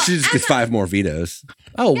 Well, I mean, Well, she just gets 5 more vetoes.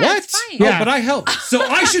 Oh, Yeah, what? it's fine. Oh, Yeah. but I help. So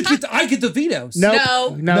I should get I get the vetoes.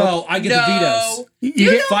 Nope. No. No, I get the vetoes. You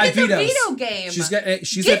You get- don't 5 get the vetoes. veto game. She's Get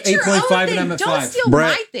at your own 8.5 thing. and I'm at Don't 5. steal Brett,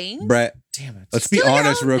 my thing. Brett, Damn it. let's be Steal your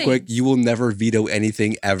honest own real quick. thing. You will never veto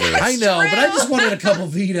anything ever. I know, but I just true. wanted a couple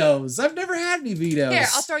vetoes. I've never had any vetoes. Here,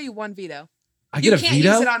 I'll throw you one veto. I You get a can't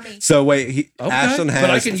veto. use it on me. So wait, Okay, Ashlyn has but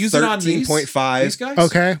I can use it on these 13.5, These guys.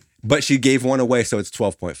 Okay. but she gave one away, so it's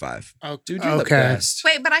 12.5. Dude, you're the Okay. best.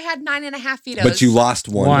 Wait, but I had 9.5 vetoes. But you lost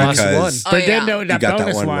one One. Lost because one. Oh, But then yeah. no, you that got that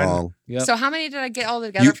bonus one one. wrong. Yep. So how many did I get all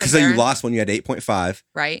together from So you Darren? lost one. You had 8.5.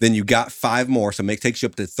 Right. Then you got 5 more, so it takes you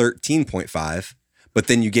up to 13.5. But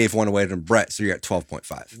then you gave one away to Brett, so you're at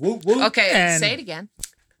 12.5. Whoop, whoop. Okay, And- say it again.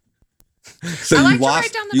 So I you like to lost.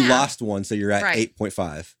 write down the You math. lost one, so you're at Right.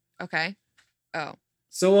 8.5. Okay. Oh.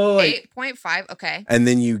 So wait. 8.5. Okay. And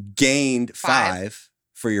then you gained 5. 5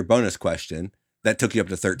 for your bonus question. That took you up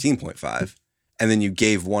to 13.5. And then you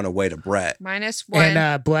gave one away to Brett. Minus 1.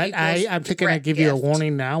 And Brett, equals I'm thinking I Brett give you a gift.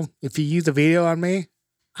 warning now. If you use a video on me,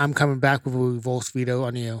 I'm coming back with a reverse veto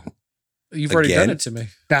on you. You've already done Again? it to me.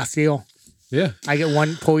 That's deal. Yeah, I get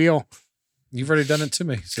one per year. you've already done it to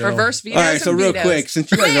me. So. Reverse vetoes. All right, so and real vetoes. quick,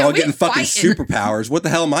 since you guys Man, are all we getting fucking fighting. superpowers, what the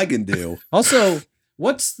hell am I going to do? Also,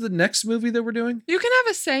 what's the next movie that we're doing? You can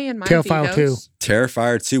have a say in my Terrifier vetoes.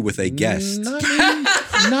 Terrifier 2 with a guest.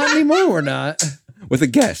 Not anymore. We're not. With a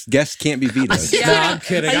guest. Guests can't be vetoed. Yeah. No, I'm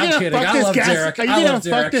kidding. Are you I'm gonna kidding. fuck I this love guest? Derek. Are you I gonna love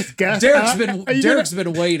fuck Derek. this guest? Derek's Are been you Derek's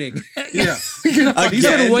been waiting. Yeah, he's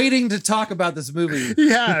Again. been waiting to talk about this movie.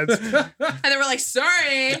 Yes. And they were like,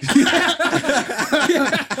 sorry.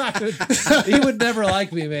 He would never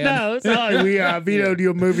like me, man. No, sorry, we vetoed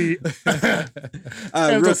your movie. That's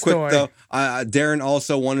Real a quick story. though, Darren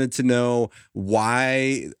also wanted to know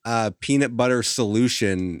why Peanut Butter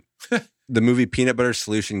Solution, the movie Peanut Butter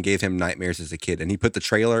Solution, gave him nightmares as a kid, and he put the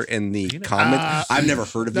trailer in the comments. I've never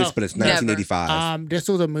heard of this, no, but it's never. 1985. This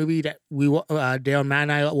was a movie that Darren, Matt,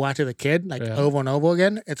 and I watched as a kid, like Yeah. over and over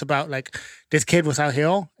again. It's about like this kid was out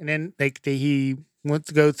here, and then he went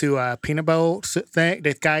to go through a peanut butter thing.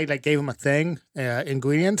 This guy like gave him a thing,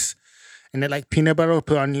 ingredients, and then like peanut butter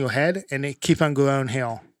put on your head, and it keeps on growing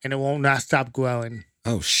here, and it won't not stop growing.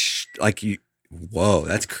 Oh, like you. Whoa,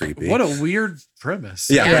 that's creepy. What a weird premise.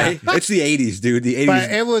 yeah, Yeah. right? It's the 80s, dude. The 80s. But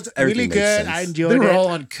it was really everything makes good. sense. I They enjoyed were it. all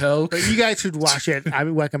on coke. But you guys should watch it. I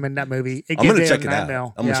would recommend that movie. I'm gonna check it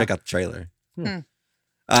out. I'm gonna check out the trailer. Hmm.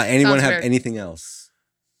 Anyone Sounds have weird. anything else?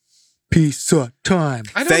 Peace of time.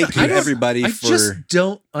 Thank you, everybody, I for. just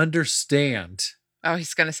don't understand. Oh,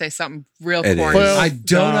 he's going to say something real It corny. is. Well, I don't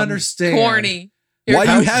dumb. understand. Corny. Why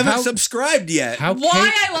How- you haven't how- subscribed yet? How Why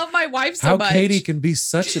Kate, I love my wife so how much. Katie can be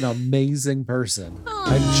such an amazing person.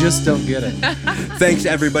 I just don't get it. Thanks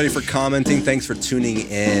everybody for commenting. Thanks for tuning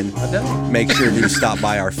in. Make sure to stop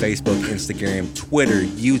by our Facebook, Instagram, Twitter,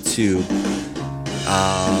 YouTube.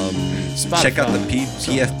 Check out the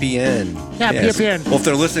PFPN. Yeah, PFPN. Well, if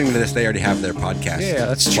they're listening to this, they already have their podcast Yeah,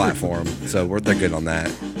 that's true. platform, so they're good on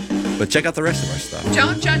that. But check out the rest of our stuff.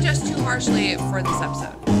 Don't judge us too harshly for this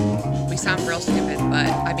episode. We sound real stupid, but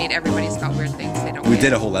I mean, everybody's got weird things they don't We get.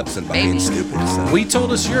 did a whole episode about being Maybe. stupid. So. We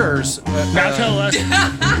told us yours. But, Now tell us.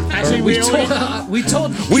 Actually, we we told only, we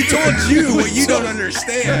told We told you what you don't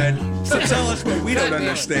understand. So tell us what we don't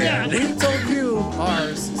understand. we told you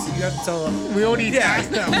ours. So you have to tell them. we already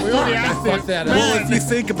asked them. We already asked them. Fuck that up. Well, if you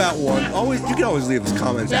think about one, you can always leave us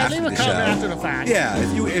comments Yeah, after leave a the comment show. after the fact. Yeah,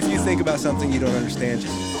 if you think about something you don't understand,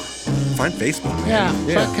 just Find Facebook, man. Yeah.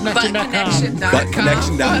 Yeah. Buttconnection.com.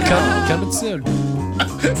 Buttconnection.com. Coming soon.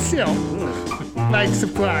 Still, like,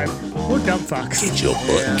 subscribe. We're dumb fucks. Get your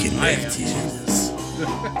butt connected.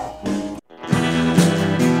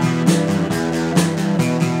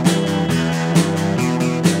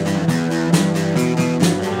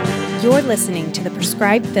 You're listening to the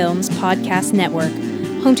Prescribed Films Podcast Network,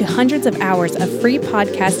 home to hundreds of hours of free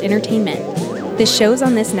podcast entertainment. The shows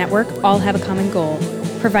on this network all have a common goal,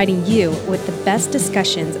 providing you with the best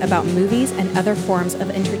discussions about movies and other forms of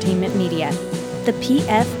entertainment media. The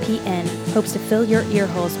PFPN hopes to fill your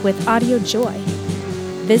earholes with audio joy.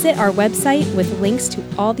 Visit our website with links to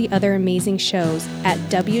all the other amazing shows at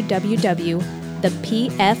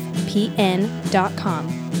www.thepfpn.com.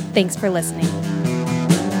 Thanks for listening.